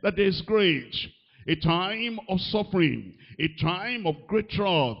said? That day is great. A time of suffering, a time of great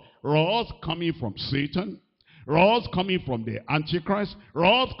wrath coming from Satan, wrath coming from the Antichrist,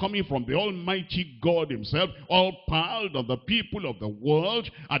 wrath coming from the Almighty God himself, all piled on the people of the world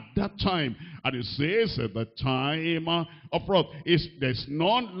at that time. And it says at the time of wrath, there's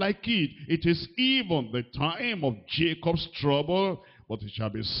none like it. It is even the time of Jacob's trouble, but it shall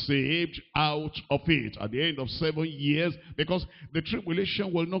be saved out of it at the end of 7 years, because the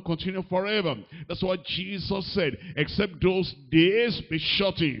tribulation will not continue forever. That's what Jesus said, except those days be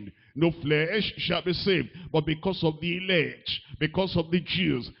shortened, no flesh shall be saved. But because of the elect, because of the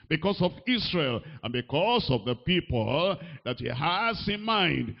Jews, because of Israel, and because of the people that he has in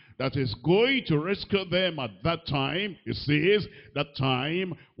mind, that is going to rescue them at that time, he says that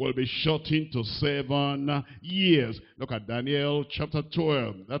time will be shortened to 7 years. Look at Daniel chapter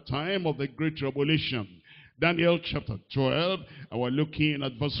 12, that time of the great tribulation. Daniel chapter 12, and we're looking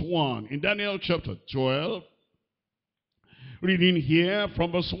at verse 1. In Daniel chapter 12, reading here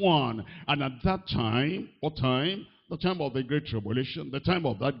from verse 1. And at that time, what time? The time of the great tribulation, the time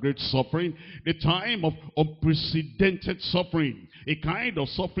of that great suffering, the time of unprecedented suffering, a kind of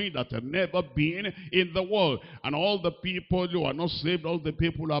suffering that had never been in the world. And all the people who are not saved, all the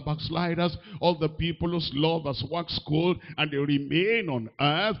people who are backsliders, all the people whose love has waxed cold, and they remain on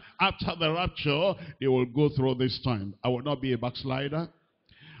earth after the rapture, they will go through this time. I will not be a backslider.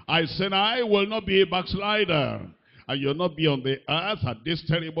 I said I will not be a backslider. And you'll not be on the earth at this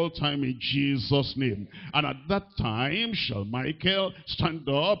terrible time in Jesus' name. And at that time shall Michael stand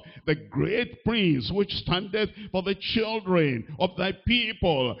up, the great prince which standeth for the children of thy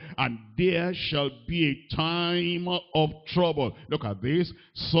people. And there shall be a time of trouble. Look at this.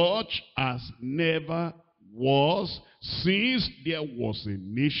 Such as never was since there was a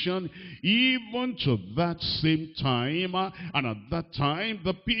nation, even to that same time. And at that time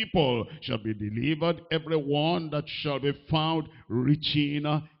the people shall be delivered, everyone that shall be found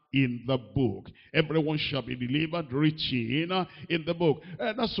written in the book. Everyone shall be delivered, written in the book.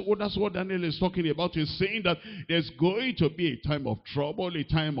 That's what Daniel is talking about. He's saying that there's going to be a time of trouble, a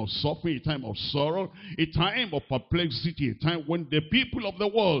time of suffering, a time of sorrow, a time of perplexity, a time when the people of the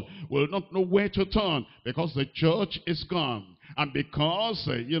world will not know where to turn, because the church is gone. And because,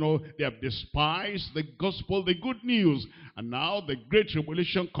 they have despised the gospel, the good news. And now the great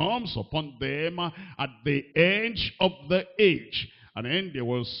tribulation comes upon them at the end of the age. And then they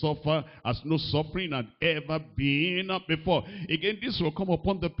will suffer as no suffering had ever been before. Again, this will come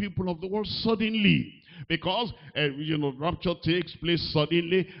upon the people of the world suddenly. Because, rapture takes place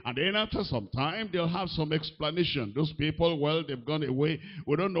suddenly. And then after some time, they'll have some explanation. Those people, well, they've gone away.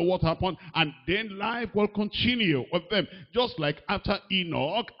 We don't know what happened. And then life will continue with them. Just like after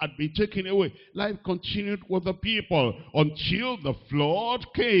Enoch had been taken away, life continued with the people until the flood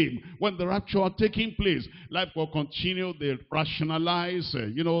came. When the rapture had taken place, life will continue. They rationalize,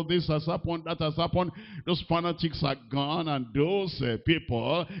 this has happened, that has happened. Those fanatics are gone. And those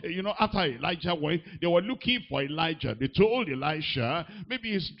people, after Elijah went, they were looking for Elijah. They told Elisha,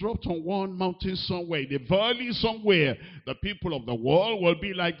 maybe he's dropped on one mountain somewhere, in the valley somewhere. The people of the world will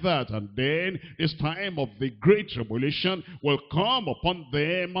be like that. And then this time of the great tribulation will come upon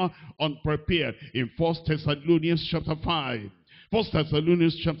them unprepared. In 1 Thessalonians chapter 5. 1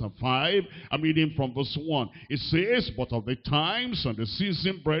 Thessalonians chapter 5, I'm reading from verse 1. It says, but of the times and the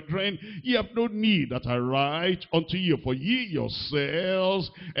season, brethren, ye have no need that I write unto you, for ye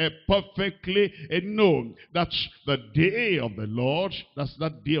yourselves perfectly know that the day of the Lord, that's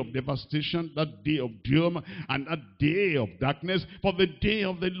that day of devastation, that day of doom, and that day of darkness, for the day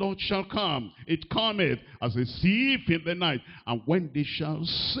of the Lord shall come. It cometh as a thief in the night. And when they shall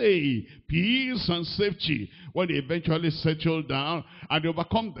say peace and safety, when they eventually settle down and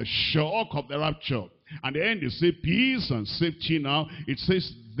overcome the shock of the rapture, and then they say peace and safety now, it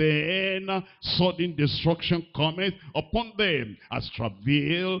says, then sudden destruction cometh upon them as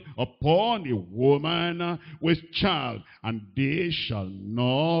travail upon a woman with child, and they shall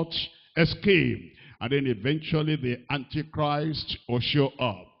not escape. And then eventually the Antichrist will show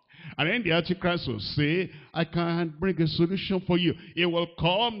up. And then the Antichrist will say, I can bring a solution for you. He will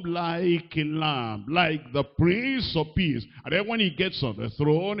come like a lamb, like the Prince of Peace. And then when he gets on the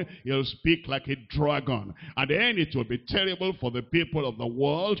throne, he'll speak like a dragon. And then it will be terrible for the people of the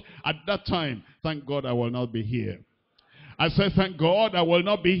world at that time. Thank God I will not be here. I said, thank God I will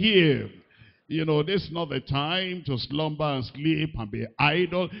not be here. This is not the time to slumber and sleep and be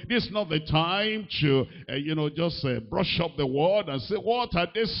idle. This is not the time to, just brush up the word and say, what are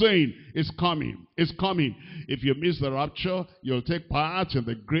they saying? It's coming. It's coming. If you miss the rapture, you'll take part in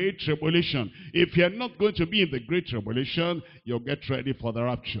the great tribulation. If you're not going to be in the great tribulation, you'll get ready for the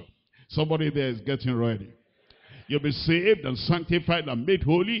rapture. Somebody there is getting ready. you'll be saved and sanctified and made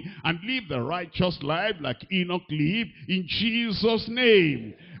holy and live the righteous life like Enoch lived in Jesus'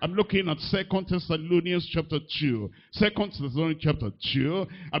 name. I'm looking at 2 Thessalonians chapter 2. 2 Thessalonians chapter 2.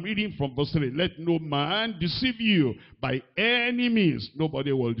 I'm reading from verse 3. Let no man deceive you by any means.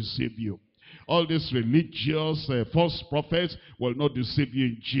 Nobody will deceive you. All these religious false prophets will not deceive you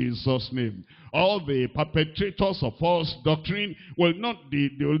in Jesus' name. All the perpetrators of false doctrine will not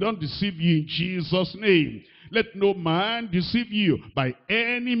deceive you in Jesus' name. Let no man deceive you by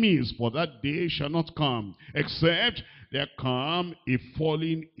any means, for that day shall not come, except there come a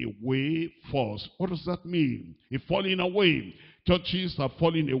falling away first. What does that mean? A falling away. Churches are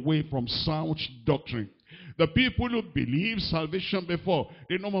falling away from sound doctrine. The people who believed salvation before,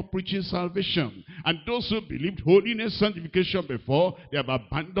 they're no more preaching salvation. And those who believed holiness, sanctification before, they have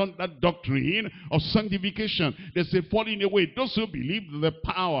abandoned that doctrine of sanctification. They say falling away. Those who believed the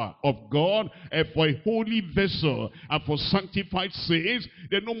power of God for a holy vessel and for sanctified saints,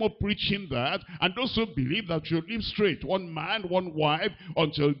 they're no more preaching that. And those who believe that you live straight, one man, one wife,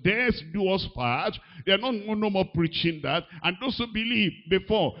 until death do us part, they're no more preaching that. And those who believe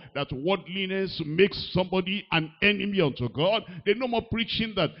before that worldliness makes somebody an enemy unto God, they're no more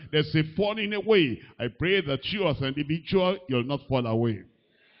preaching that. There's a falling away. I pray that you as an individual, you'll not fall away.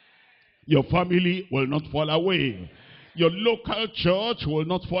 Your family will not fall away. Your local church will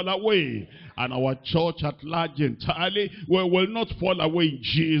not fall away. And our church at large entirely will not fall away in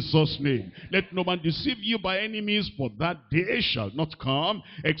Jesus' name. Let no man deceive you by any means, for that day shall not come,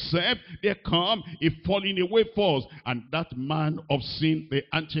 except there come a falling away first. And that man of sin, the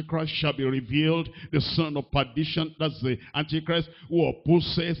Antichrist, shall be revealed, the son of perdition. That's the Antichrist, who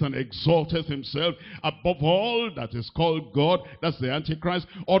opposes and exalteth himself above all that is called God. That's the Antichrist.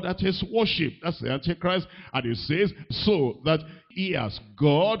 Or that is worshipped. That's the Antichrist. And it says, so that he as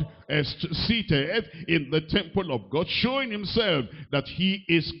God is seated in the temple of God, showing himself that he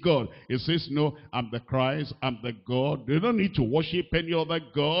is God. He says, no, I'm the Christ, I'm the God. They don't need to worship any other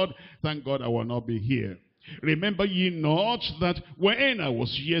God. Thank God I will not be here. Remember ye not that when I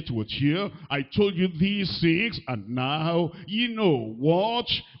was yet with you, I told you these things, and now ye know.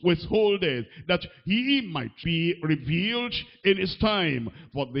 Watch, withholdeth, that he might be revealed in his time.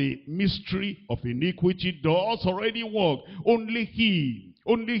 For the mystery of iniquity does already work. Only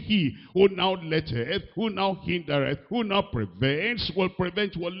he who now letteth, who now hindereth, who now prevents,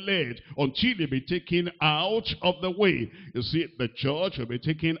 will let, until they be taken out of the way. You see, the church will be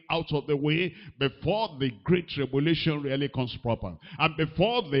taken out of the way before the great tribulation really comes proper. And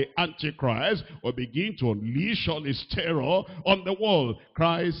before the Antichrist will begin to unleash all his terror on the world.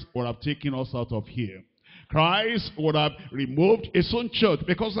 Christ will have taken us out of here. Christ would have removed his own church,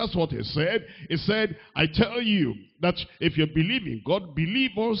 because that's what he said. He said, I tell you that if you believe in God,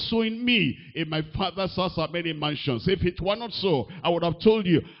 believe also in me. In my Father's house are many mansions. If it were not so, I would have told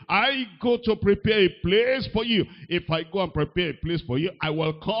you, I go to prepare a place for you. If I go and prepare a place for you, I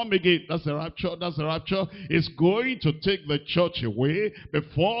will come again. That's the rapture. That's the rapture. It's going to take the church away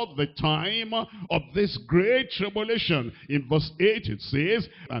before the time of this great tribulation. In verse 8 it says,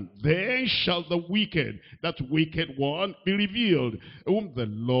 and then shall the wicked, that wicked one, be revealed, whom the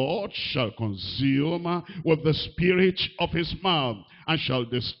Lord shall consume with the spirit of his mouth, and shall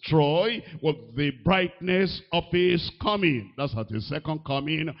destroy with the brightness of his coming. That's at his second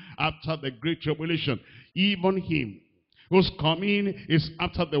coming after the great tribulation. Even him whose coming is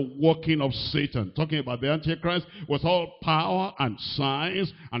after the working of Satan. Talking about the Antichrist, with all power and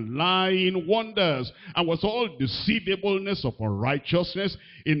signs and lying wonders, and with all deceivableness of unrighteousness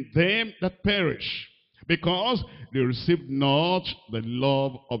in them that perish, because they received not the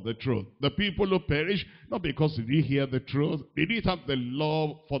love of the truth. The people who perish, not because they didn't hear the truth, they didn't have the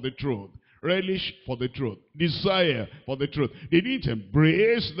love for the truth, relish for the truth, desire for the truth. They didn't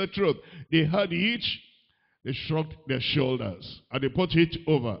embrace the truth. They heard it, they shrugged their shoulders, and they put it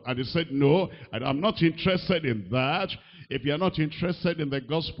over, and they said, no, I'm not interested in that. If you're not interested in the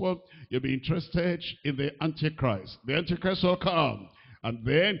gospel, you'll be interested in the Antichrist. The Antichrist will come, and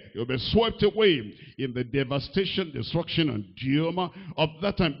then you'll be swept away in the devastation, destruction, and doom of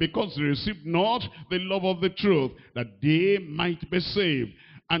that time, because they received not the love of the truth, that they might be saved.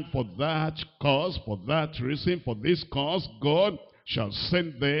 And for that cause, for that reason, for this cause, God shall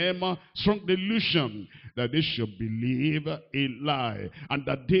send them strong delusion, that they should believe a lie, and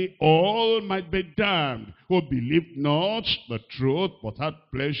that they all might be damned, who believed not the truth, but had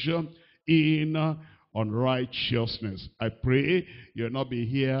pleasure in unrighteousness. I pray you'll not be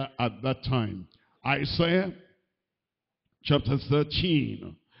here at that time. Isaiah chapter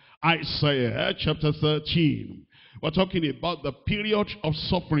 13. Isaiah chapter 13. We're talking about the period of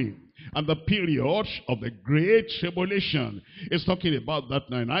suffering. And the period of the great tribulation is talking about that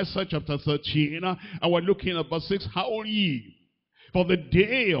now. In Isaiah chapter 13, and we're looking at verse 6. Howl ye, for the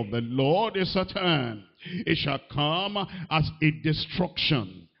day of the Lord is at hand. It shall come as a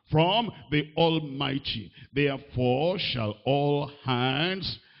destruction from the Almighty. Therefore shall all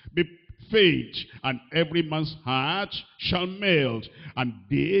hands be faint, and every man's heart shall melt, and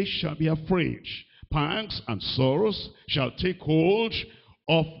they shall be afraid. Pangs and sorrows shall take hold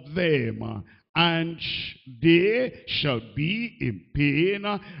of them, and they shall be in pain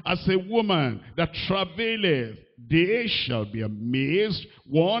as a woman that travaileth. They shall be amazed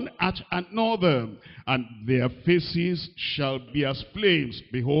one at another, and their faces shall be as flames.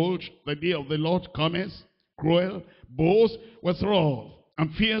 Behold, the day of the Lord cometh, cruel, both with wrath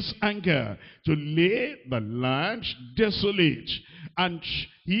and fierce anger, to lay the land desolate, and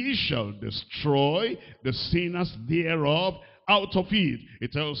he shall destroy the sinners thereof out of it.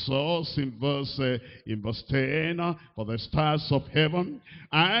 It tells us in verse 10, for the stars of heaven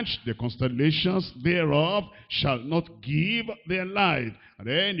and the constellations thereof shall not give their light. And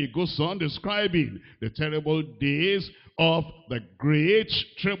then he goes on describing the terrible days of the great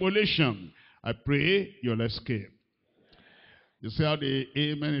tribulation. I pray you'll escape. You see how the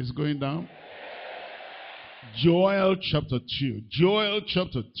amen is going down? Joel chapter 2. Joel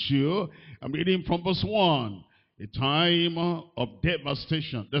chapter 2, I'm reading from verse 1. A time of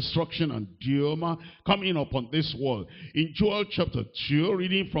devastation, destruction, and doom coming upon this world. In Joel chapter 2,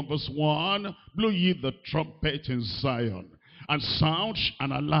 reading from verse 1, blow ye the trumpet in Zion, and sound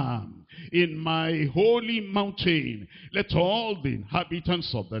an alarm in my holy mountain. Let all the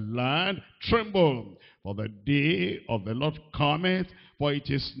inhabitants of the land tremble, for the day of the Lord cometh, for it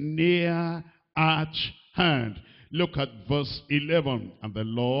is near at hand. Look at verse 11. And the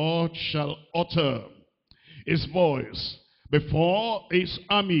Lord shall utter his voice before his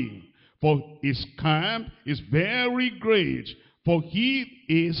army, for his camp is very great, for he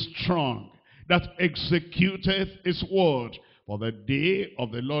is strong that executeth his word. For the day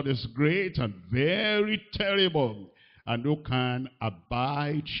of the Lord is great and very terrible, and who can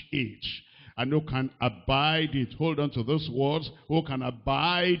abide it? And who can abide it? Hold on to those words. Who can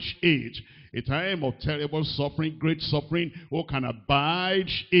abide it? A time of terrible suffering, great suffering. Who can abide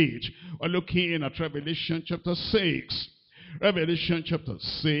it? We're looking at Revelation chapter 6. Revelation chapter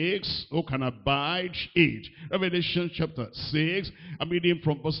 6. Who can abide it? Revelation chapter 6. I'm reading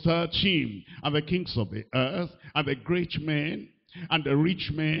from verse 13. And the kings of the earth, and the great men, and the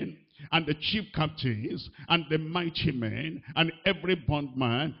rich men, and the chief captains, and the mighty men, and every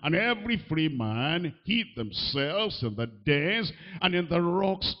bondman, and every free man hid themselves in the dens and in the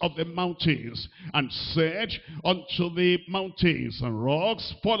rocks of the mountains, and said unto the mountains and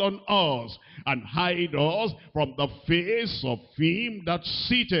rocks, fall on us, and hide us from the face of him that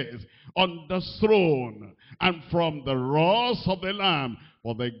sitteth on the throne, and from the wrath of the Lamb,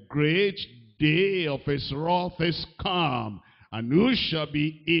 for the great day of his wrath is come. And who shall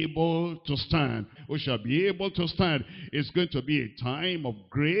be able to stand? Who shall be able to stand? It's going to be a time of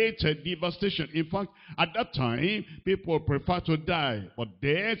great devastation. In fact, at that time, people prefer to die. But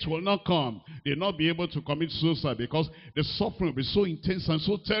death will not come. They'll not be able to commit suicide because the suffering will be so intense and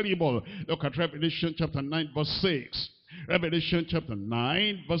so terrible. Look at Revelation chapter 9 verse 6. Revelation chapter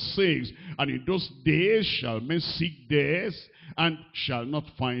 9 verse 6. And in those days shall men seek death and shall not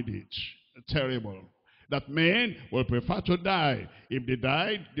find it. Terrible. That men will prefer to die. If they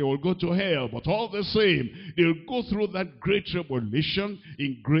died, they will go to hell. But all the same, they'll go through that great tribulation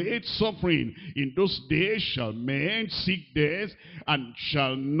in great suffering. In those days shall men seek death and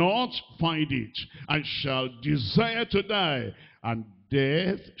shall not find it, and shall desire to die, and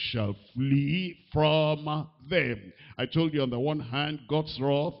death shall flee from them. I told you on the one hand, God's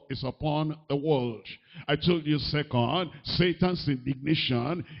wrath is upon the world. I told you second, Satan's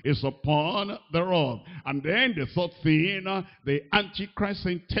indignation is upon the wrath. And then the third thing, the Antichrist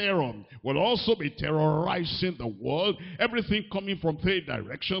in terror will also be terrorizing the world. Everything coming from three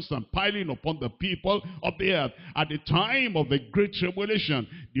directions and piling upon the people of the earth. At the time of the great tribulation,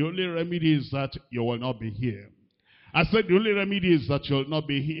 the only remedy is that you will not be here. I said the only remedy is that you'll not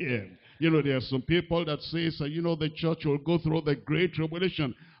be here. You know, there are some people that say, you know, the church will go through the great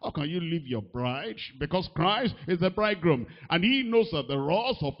tribulation. How can you leave your bride? Because Christ is the bridegroom. And he knows that the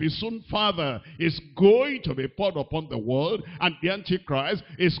wrath of his own Father is going to be poured upon the world. And the Antichrist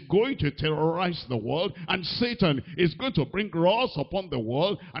is going to terrorize the world. And Satan is going to bring wrath upon the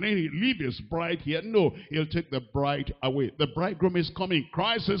world. And then he'll leave his bride here. No, he'll take the bride away. The bridegroom is coming.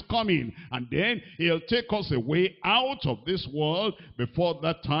 Christ is coming. And then he'll take us away out of this world before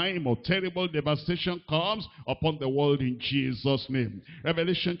that time of terrible devastation comes upon the world in Jesus' name.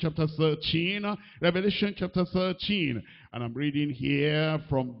 Revelation Revelation chapter 13. Revelation chapter 13. And I'm reading here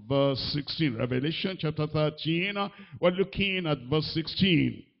from verse 16. Revelation chapter 13. We're looking at verse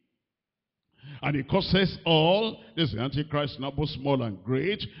 16. And he causes all, this is the Antichrist, now both small and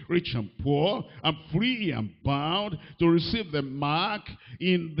great, rich and poor, and free and bound, to receive the mark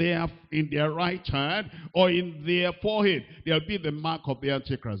in their right hand or in their forehead. There'll be the mark of the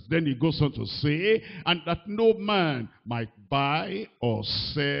Antichrist. Then he goes on to say, and that no man might buy or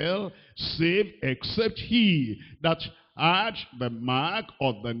sell, save except he that had the mark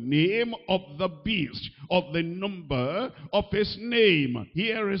of the name of the beast, of the number of his name.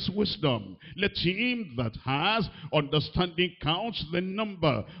 Here is wisdom. Let him that has understanding count the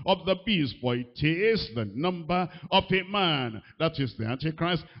number of the beast, for it is the number of a man. That is the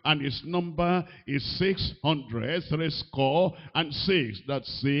Antichrist, and his number is 666.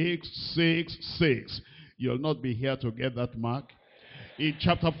 That's 666. You'll not be here to get that mark. In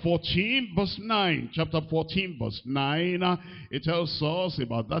chapter 14 verse 9, chapter 14 verse 9, it tells us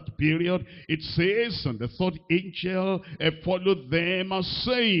about that period. It says, and the third angel followed them,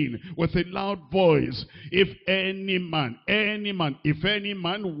 saying with a loud voice, if any man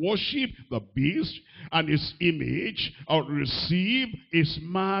worship the beast and his image, or receive his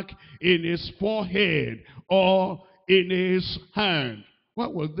mark in his forehead or in his hand. Why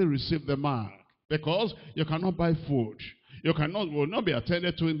will they receive the mark? Because you cannot buy food. You will not be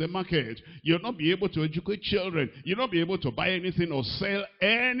attended to in the market. You'll not be able to educate children. You'll not be able to buy anything or sell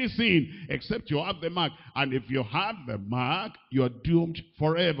anything except you have the mark. And if you have the mark, you are doomed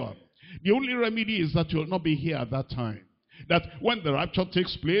forever. The only remedy is that you'll not be here at that time. That when the rapture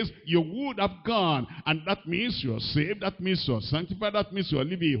takes place, you would have gone. And that means you are saved. That means you are sanctified. That means you are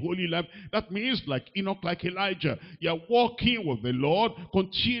living a holy life. That means, like Enoch, like Elijah, you are walking with the Lord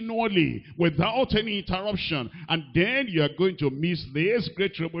continually without any interruption. And then you are going to miss this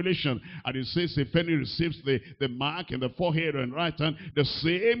great tribulation. And it says, if any receives the mark in the forehead and right hand, the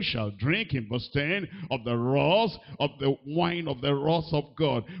same shall drink, in verse 10, of the wrath of the wine of the wrath of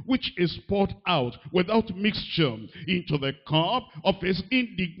God, which is poured out without mixture into the cup of his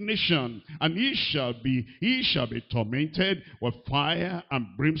indignation, and he shall be tormented with fire and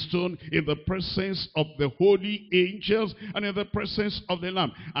brimstone in the presence of the holy angels and in the presence of the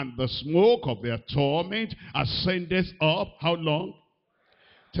Lamb. And the smoke of their torment ascendeth up. How long?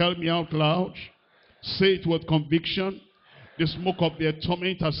 Tell me out loud. Say it with conviction. The smoke of their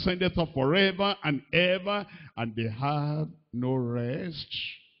torment ascendeth up forever and ever, and they have no rest.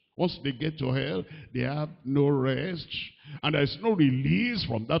 Once they get to hell, they have no rest. And there is no release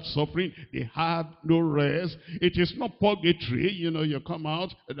from that suffering. They have no rest. It is not purgatory. You come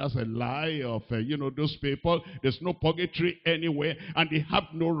out. That's a lie of, those people. There's no purgatory anywhere. And they have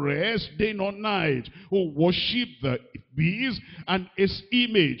no rest day nor night, who worship the beast and his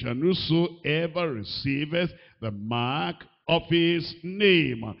image. And whosoever receiveth the mark of his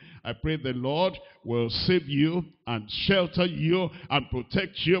name. I pray the Lord will save you and shelter you and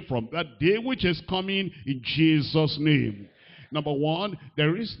protect you from that day which is coming, in Jesus' name. Number one,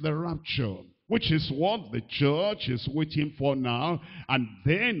 there is the rapture, which is what the church is waiting for now. And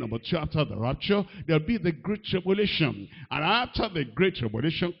then, number two, after the rapture, there'll be the great tribulation. And after the great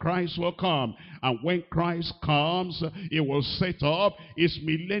tribulation, Christ will come. And when Christ comes, he will set up his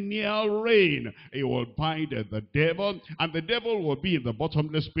millennial reign. He will bind the devil, and the devil will be in the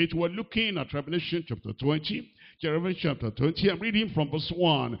bottomless pit. We're looking at Revelation chapter 20. Revelation chapter 20, I'm reading from verse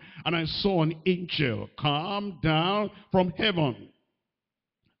 1. And I saw an angel come down from heaven,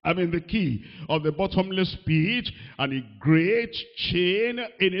 having the key of the bottomless pit, and a great chain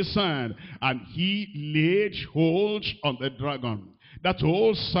in his hand. And he laid hold on the dragon, that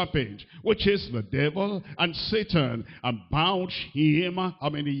old serpent, which is the devil and Satan, and bound him, how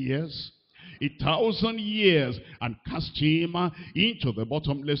many years? 1,000 years, and cast him into the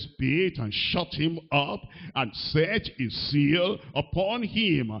bottomless pit, and shut him up, and set a seal upon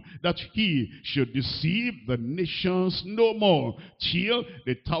him, that he should deceive the nations no more, till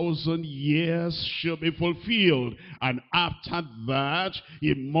the 1,000 years should be fulfilled. And after that,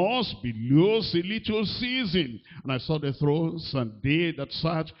 he must be loosed a little season. And I saw the thrones, and they that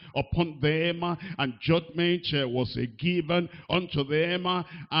sat upon them, and judgment was given unto them.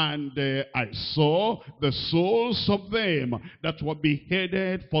 And I saw the souls of them that were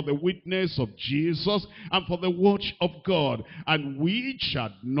beheaded for the witness of Jesus and for the word of God, and which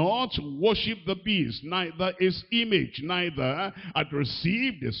had not worshipped the beast, neither his image, neither had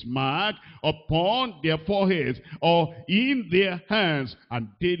received his mark upon their foreheads or in their hands, and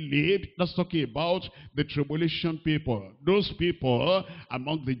they lived. That's talking about the tribulation people, those people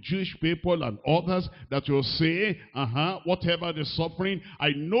among the Jewish people and others that will say, whatever the suffering, I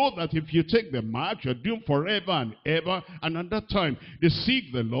know that if you take the mark, you're doomed forever and ever. And at that time, they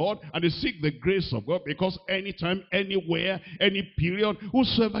seek the Lord and they seek the grace of God, because anytime, anywhere, any period,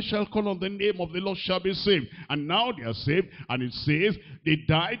 whosoever shall call on the name of the Lord shall be saved. And now they are saved, and it says they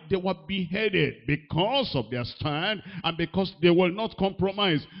died, they were beheaded because of their stand and because they will not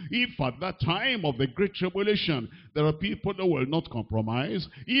compromise. If at that time of the great tribulation there are people that will not compromise,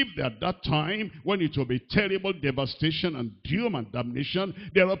 if at that time when it will be terrible devastation and doom and damnation,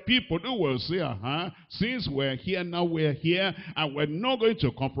 there are people who will say, since we're here, now we're here, and we're not going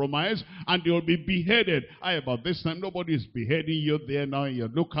to compromise, and they will be beheaded. About this time, nobody is beheading you there now in your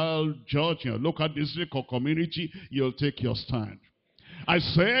local church, in your local district or community. You'll take your stand. I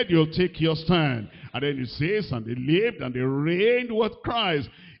said you'll take your stand. And then it says, and they lived and they reigned with Christ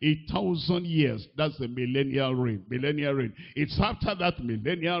 1,000 years. That's the millennial reign. Millennial reign. It's after that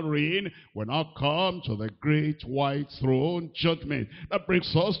millennial reign when now come to the great white throne judgment. That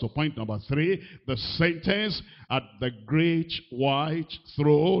brings us to point number 3, the sentence at the great white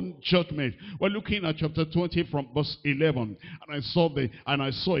throne judgment. We're looking at chapter 20 from verse 11. And I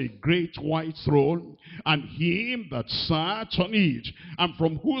saw a great white throne, and him that sat on it, and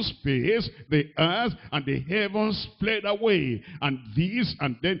from whose face the earth and the heavens fled away, and these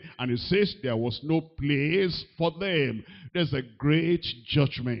and then, and it says there was no place for them. There's a great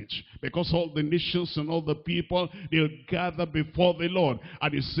judgment, because all the nations and all the people, they'll gather before the Lord.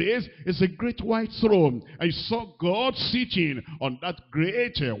 And it says it's a great white throne. I saw God sitting on that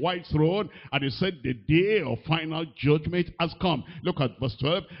great white throne, and he said the day of final judgment has come. Look at verse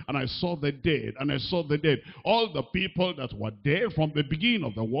 12. And I saw the dead, and I saw the dead, all the people that were dead from the beginning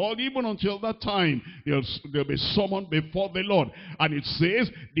of the world, even until that time, they'll be summoned before the Lord. And it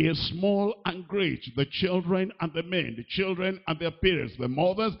says they are small and great, the children and the men, the children and their parents, the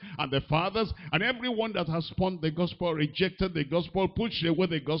mothers and the fathers, and everyone that has spurned the gospel, rejected the gospel, pushed away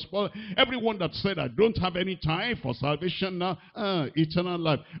the gospel, everyone that said, I don't have any time for salvation now, eternal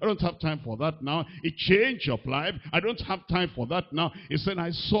life, I don't have time for that now, a change of life, I don't have time for that now. He said, I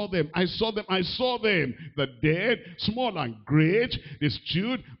saw them, I saw them, I saw them, the dead, small and great, they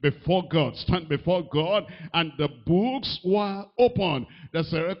stood before God, stand before God, and the books were open.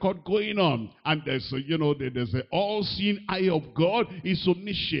 There's a record going on, and there's the all-seeing eye of God is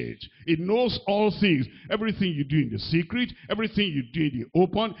omniscient. It knows all things. Everything you do in the secret, everything you do in the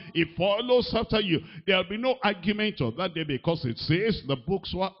open, it follows after you. There'll be no argument on that day, because it says the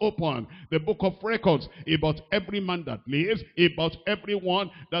books were open. The book of records about every man that lives, about everyone,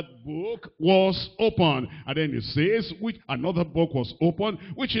 that book was open. And then it says which another book was open,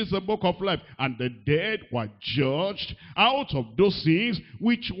 which is the book of life. And the dead were judged out of those things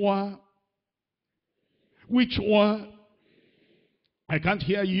which were, I can't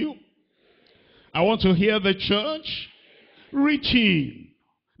hear you. I want to hear the church reaching.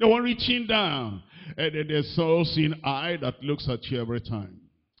 The one reaching down. And there's so seeing eye that looks at you every time.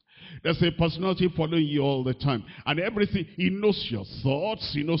 There's a personality following you all the time. And everything, he knows your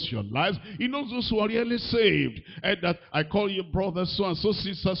thoughts, he knows your lives, he knows those who are really saved. And that I call you brother so-and-so,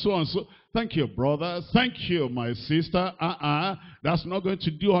 sister so-and-so. Thank you, brother. Thank you, my sister. That's not going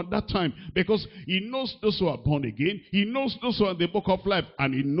to do at that time. Because he knows those who are born again. He knows those who are in the book of life.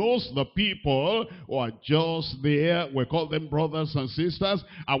 And he knows the people who are just there. We call them brothers and sisters.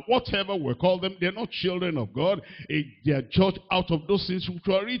 And whatever we call them, they're not children of God. They are judged out of those things which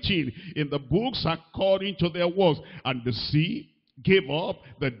are written in the books according to their works. And the sea gave up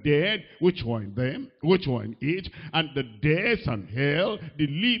the dead which were in them, which were in it, and the death and hell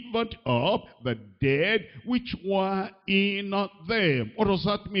delivered up the dead which were in them. What does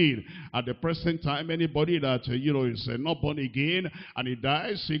that mean? At the present time, anybody that is not born again and he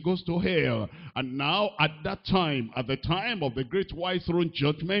dies, he goes to hell. And now at that time, at the time of the great white throne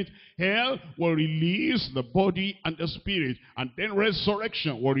judgment, hell will release the body and the spirit, and then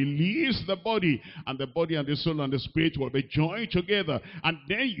resurrection will release the body and the soul and the spirit will be joined together, and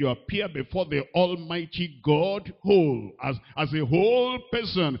then you appear before the Almighty God whole, as a whole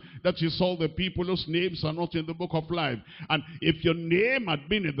person. That is all the people whose names are not in the book of life. And if your name had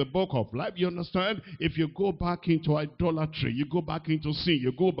been in the book of of life. You understand? If you go back into idolatry, you go back into sin,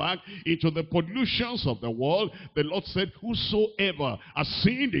 you go back into the pollutions of the world, the Lord said, whosoever has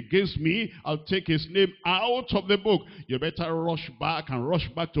sinned against me, I'll take his name out of the book. You better rush back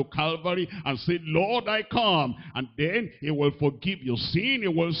to Calvary and say, Lord, I come. And then he will forgive your sin, he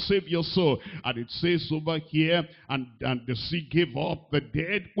will save your soul. And it says over here, and the sea gave up the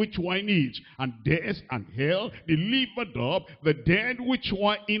dead which were in it, and death and hell delivered up the dead which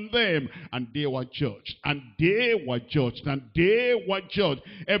were in them, and they were judged,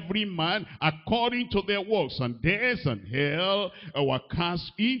 every man according to their works, and death and hell were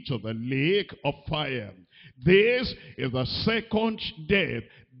cast into the lake of fire. This is the second death.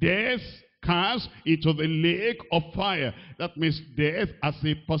 Death cast into the lake of fire. That means death as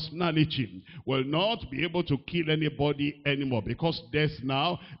a personality will not be able to kill anybody anymore, because death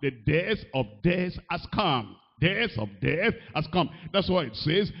now, the death of death has come. Death of death has come. That's why it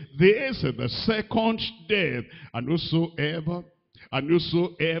says, this is the second death. And whosoever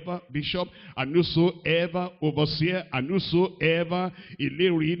bishop, and whosoever overseer, and whosoever a lay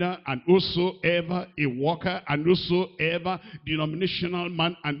reader, and whosoever a worker, and whosoever denominational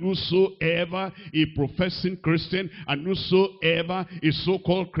man, and whosoever a professing Christian, and whosoever a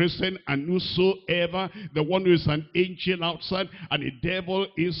so-called Christian, and whosoever the one who is an angel outside and a devil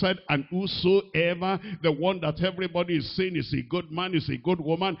inside, and whosoever the one that everybody is saying is a good man, is a good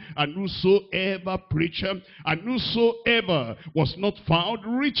woman, and whosoever preacher, and whosoever was not found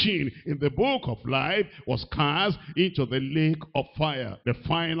reaching in the book of life was cast into the lake of fire. The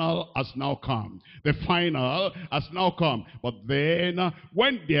final has now come. The final has now come. But then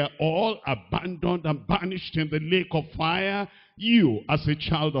when they are all abandoned and banished in the lake of fire, you as a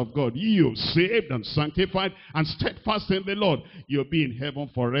child of God, you saved and sanctified and steadfast in the Lord, you'll be in heaven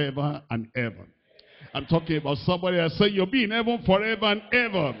forever and ever. I'm talking about somebody that said you'll be in heaven forever and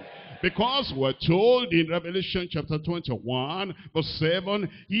ever. Because we're told in Revelation chapter 21, verse 7,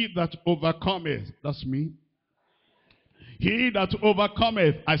 he that overcometh, that's me. He that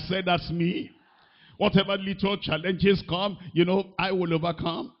overcometh, I said that's me. Whatever little challenges come, you know, I will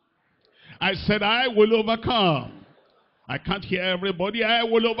overcome. I said I will overcome. I can't hear everybody, I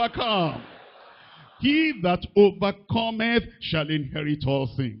will overcome. He that overcometh shall inherit all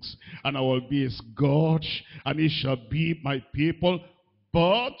things, and I will be his God, and he shall be my people.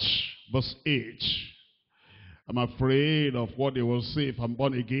 But, verse 8, I'm afraid of what they will say if I'm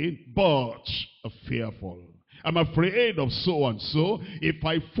born again, but fearful. I'm afraid of so and so. If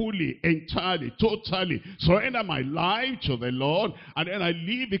I fully, entirely, totally surrender my life to the Lord, and then I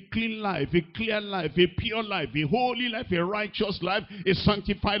live a clean life, a clear life, a pure life, a holy life, a righteous life, a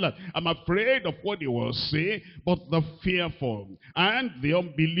sanctified life, I'm afraid of what they will say. But the fearful and the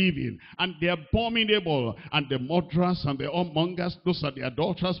unbelieving and the abominable and the murderers and the whoremongers, those are the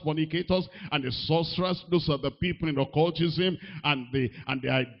adulterers, fornicators, and the sorcerers, those are the people in occultism, and the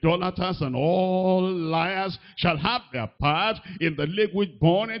idolaters and all liars, shall have their part in the lake which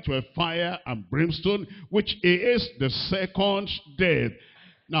burneth with fire and brimstone, which is the second death.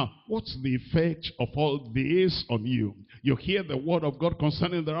 Now, what's the effect of all this on you? You hear the word of God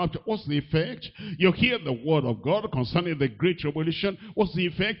concerning the rapture. What's the effect? You hear the word of God concerning the great tribulation. What's the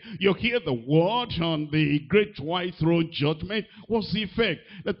effect? You hear the word on the great white throne judgment. What's the effect?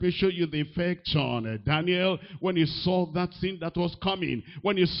 Let me show you the effect on Daniel when he saw that thing that was coming.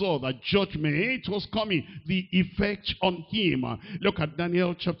 When he saw that judgment was coming. The effect on him. Look at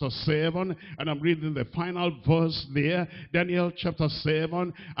Daniel chapter 7, and I'm reading the final verse there. Daniel chapter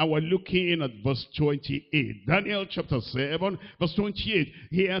 7. And we're looking at verse 28. Daniel chapter 7, verse 28.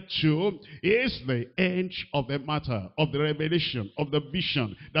 Here too is the end of the matter, of the revelation, of the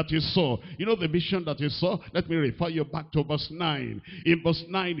vision that he saw. You know the vision that he saw? Let me refer you back to verse 9. In verse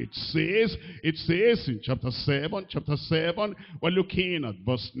 9 it says in chapter 7, we're looking at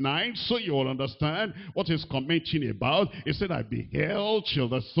verse 9, so you will understand what he's commenting about. He said, I beheld till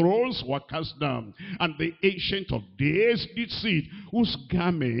the thrones were cast down, and the ancient of days did sit, whose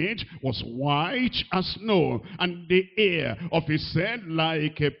garment was white as snow, and the hair of his head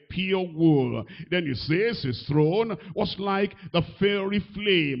like a pure wool. Then he says his throne was like the fiery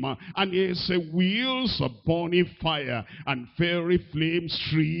flame, and his wheels of burning fire, and fiery flame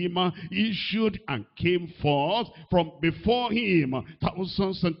stream issued and came forth from before him.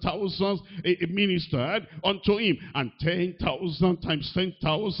 Thousands and thousands ministered unto him, and 10,000 times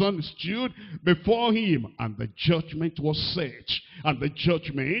 10,000 stood before him, and the judgment was set. And the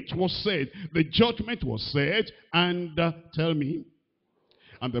judgment was set. The judgment was set, and tell me.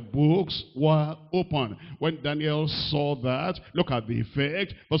 and the books were open. When Daniel saw that, look at the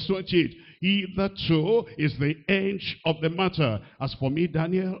effect. Verse 28, hitherto is the end of the matter. As for me,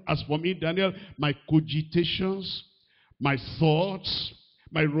 Daniel, my cogitations, my thoughts,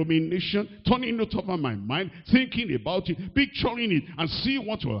 my rumination, turning it over my mind, thinking about it, picturing it, and see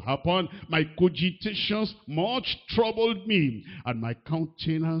what will happen. My cogitations much troubled me, and my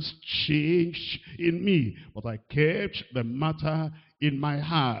countenance changed in me. But I kept the matter in my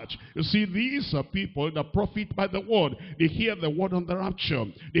heart. You see, these are people that profit by the word. They hear the word on the rapture.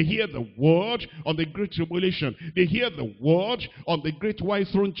 They hear the word on the great tribulation. They hear the word on the great white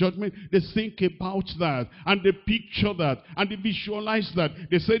throne judgment. They think about that, and they picture that, and they visualize that.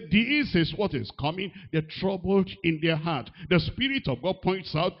 They say, this is what is coming. They're troubled in their heart. The Spirit of God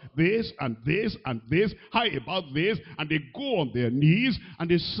points out this and this and this, how about this, and they go on their knees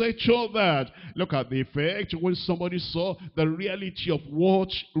and they search all that. Look at the effect when somebody saw the reality of what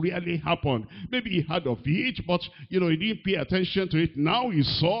really happened. Maybe he heard of it, but he didn't pay attention to it. Now he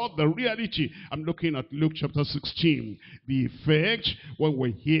saw the reality. I'm looking at Luke chapter 16. The effect when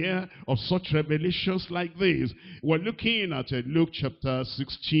we hear of such revelations like this. We're looking at Luke chapter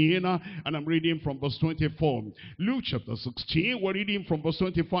 16, and I'm reading from verse 24. Luke chapter 16, we're reading from verse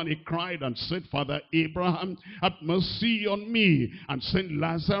 24, and he cried and said, Father Abraham, have mercy on me, and send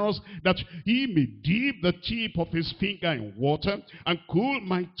Lazarus, that he may dip the tip of his finger in water, and cool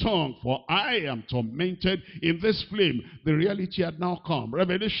my tongue, for I am tormented in this flame. The reality had now come.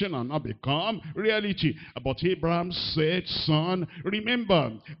 Revelation had now become reality. But Abraham said, Son,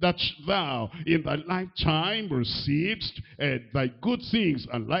 remember that thou in thy lifetime receivedst thy good things,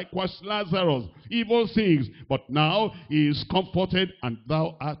 and likewise Lazarus evil things. But now he is comforted, and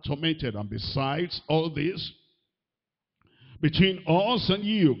thou art tormented. And besides all this, between us and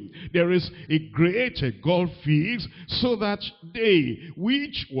you there is a great gulf fixed, so that they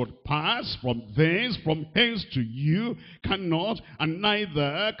which would pass from hence to you cannot, and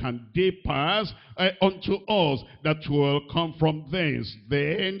neither can they pass unto us that will come from thence.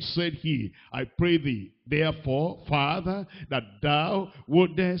 Then said he, I pray thee, therefore, Father, that thou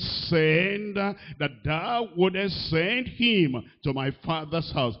wouldest send him to my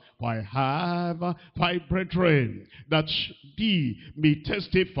father's house. For I have 5 brethren, that thee may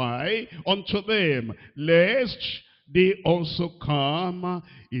testify unto them, lest they also come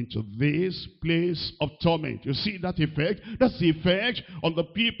into this place of torment. You see that effect? That's the effect on the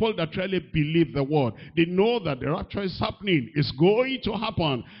people that really believe the word. They know that the rapture is happening, it's going to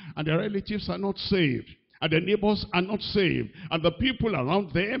happen, and their relatives are not saved, and the neighbors are not saved, and the people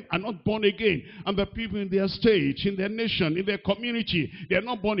around them are not born again, and the people in their state, in their nation, in their community, they are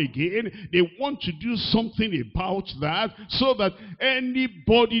not born again. They want to do something about that, so that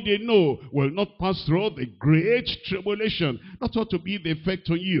anybody they know will not pass through the great tribulation. That ought to be the effect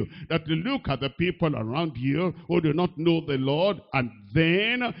on you, that you look at the people around you who do not know the Lord, and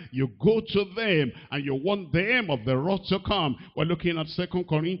then you go to them and you warn them of the wrath to come. We're looking at 2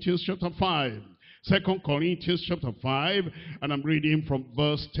 Corinthians chapter 5. 2 Corinthians chapter 5, and I'm reading from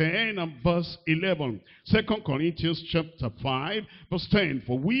verse 10 and verse 11. 2 Corinthians chapter 5, verse 10.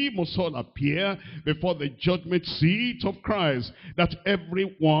 For we must all appear before the judgment seat of Christ, that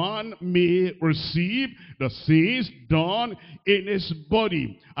everyone may receive the things done in his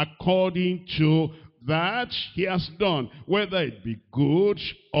body, according to that he has done, whether it be good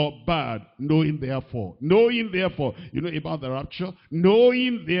or bad. Knowing therefore, you know about the rapture,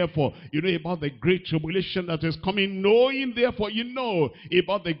 knowing therefore, you know about the great tribulation that is coming, knowing therefore, you know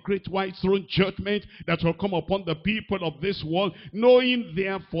about the great white throne judgment that will come upon the people of this world, knowing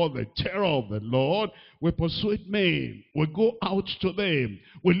therefore the terror of the Lord, we persuade men, we go out to them,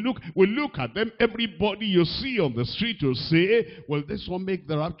 we look at them. Everybody you see on the street will say, will this one make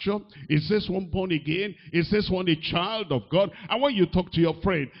the rapture? Is this one born again? Is this one a child of God? And when you talk to your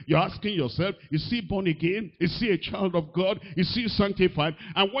friend, you're asking yourself, is he born again? Is he a child of God? Is he sanctified?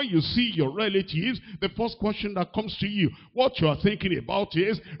 And when you see your relatives, the first question that comes to you, what you are thinking about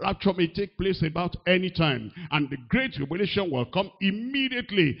is, rapture may take place about any time, and the great tribulation will come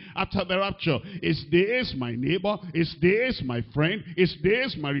immediately after the rapture. Is this my neighbor? Is this my friend? Is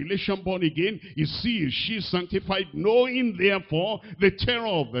this my relation born again? Is he, is she sanctified? Knowing therefore the terror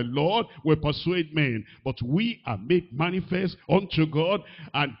of the Lord will persuade men. But we are made manifest unto God,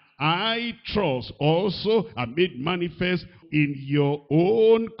 and I trust also are made manifest in your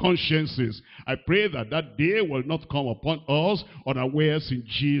own consciences. I pray that that day will not come upon us unawares in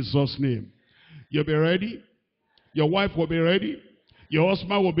Jesus' name. You'll be ready. Your wife will be ready. Your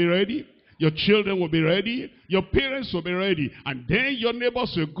husband will be ready. Your children will be ready. Your parents will be ready. And then your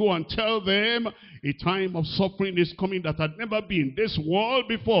neighbors will go and tell them, a time of suffering is coming that had never been in this world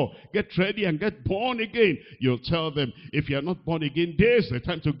before. Get ready and get born again. You'll tell them, if you're not born again, this is the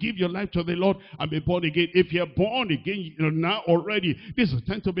time to give your life to the Lord and be born again. If you're born again, you're now already, this is the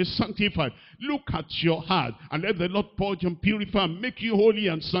time to be sanctified. Look at your heart and let the Lord purge and purify and make you holy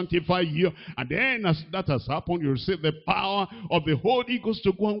and sanctify you. And then as that has happened, you receive the power of the Holy Ghost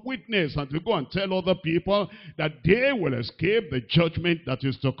to go and witness and to go and tell other people that they will escape the judgment that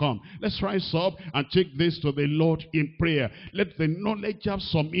is to come. Let's rise up and take this to the Lord in prayer. Let the knowledge have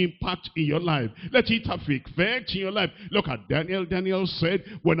some impact in your life. Let it have effect in your life. Look at Daniel. Daniel said,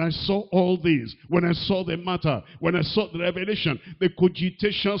 when I saw all this, when I saw the matter, when I saw the revelation, the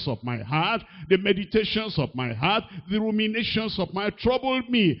cogitations of my heart, the meditations of my heart, the ruminations of my troubled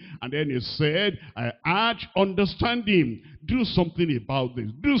me. And then he said, I urge understanding. Do something about this.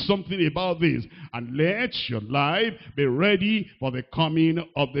 Do something about this. And let your life be ready for the coming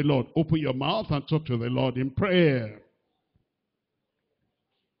of the Lord. Open your mouth and talk to the Lord in prayer.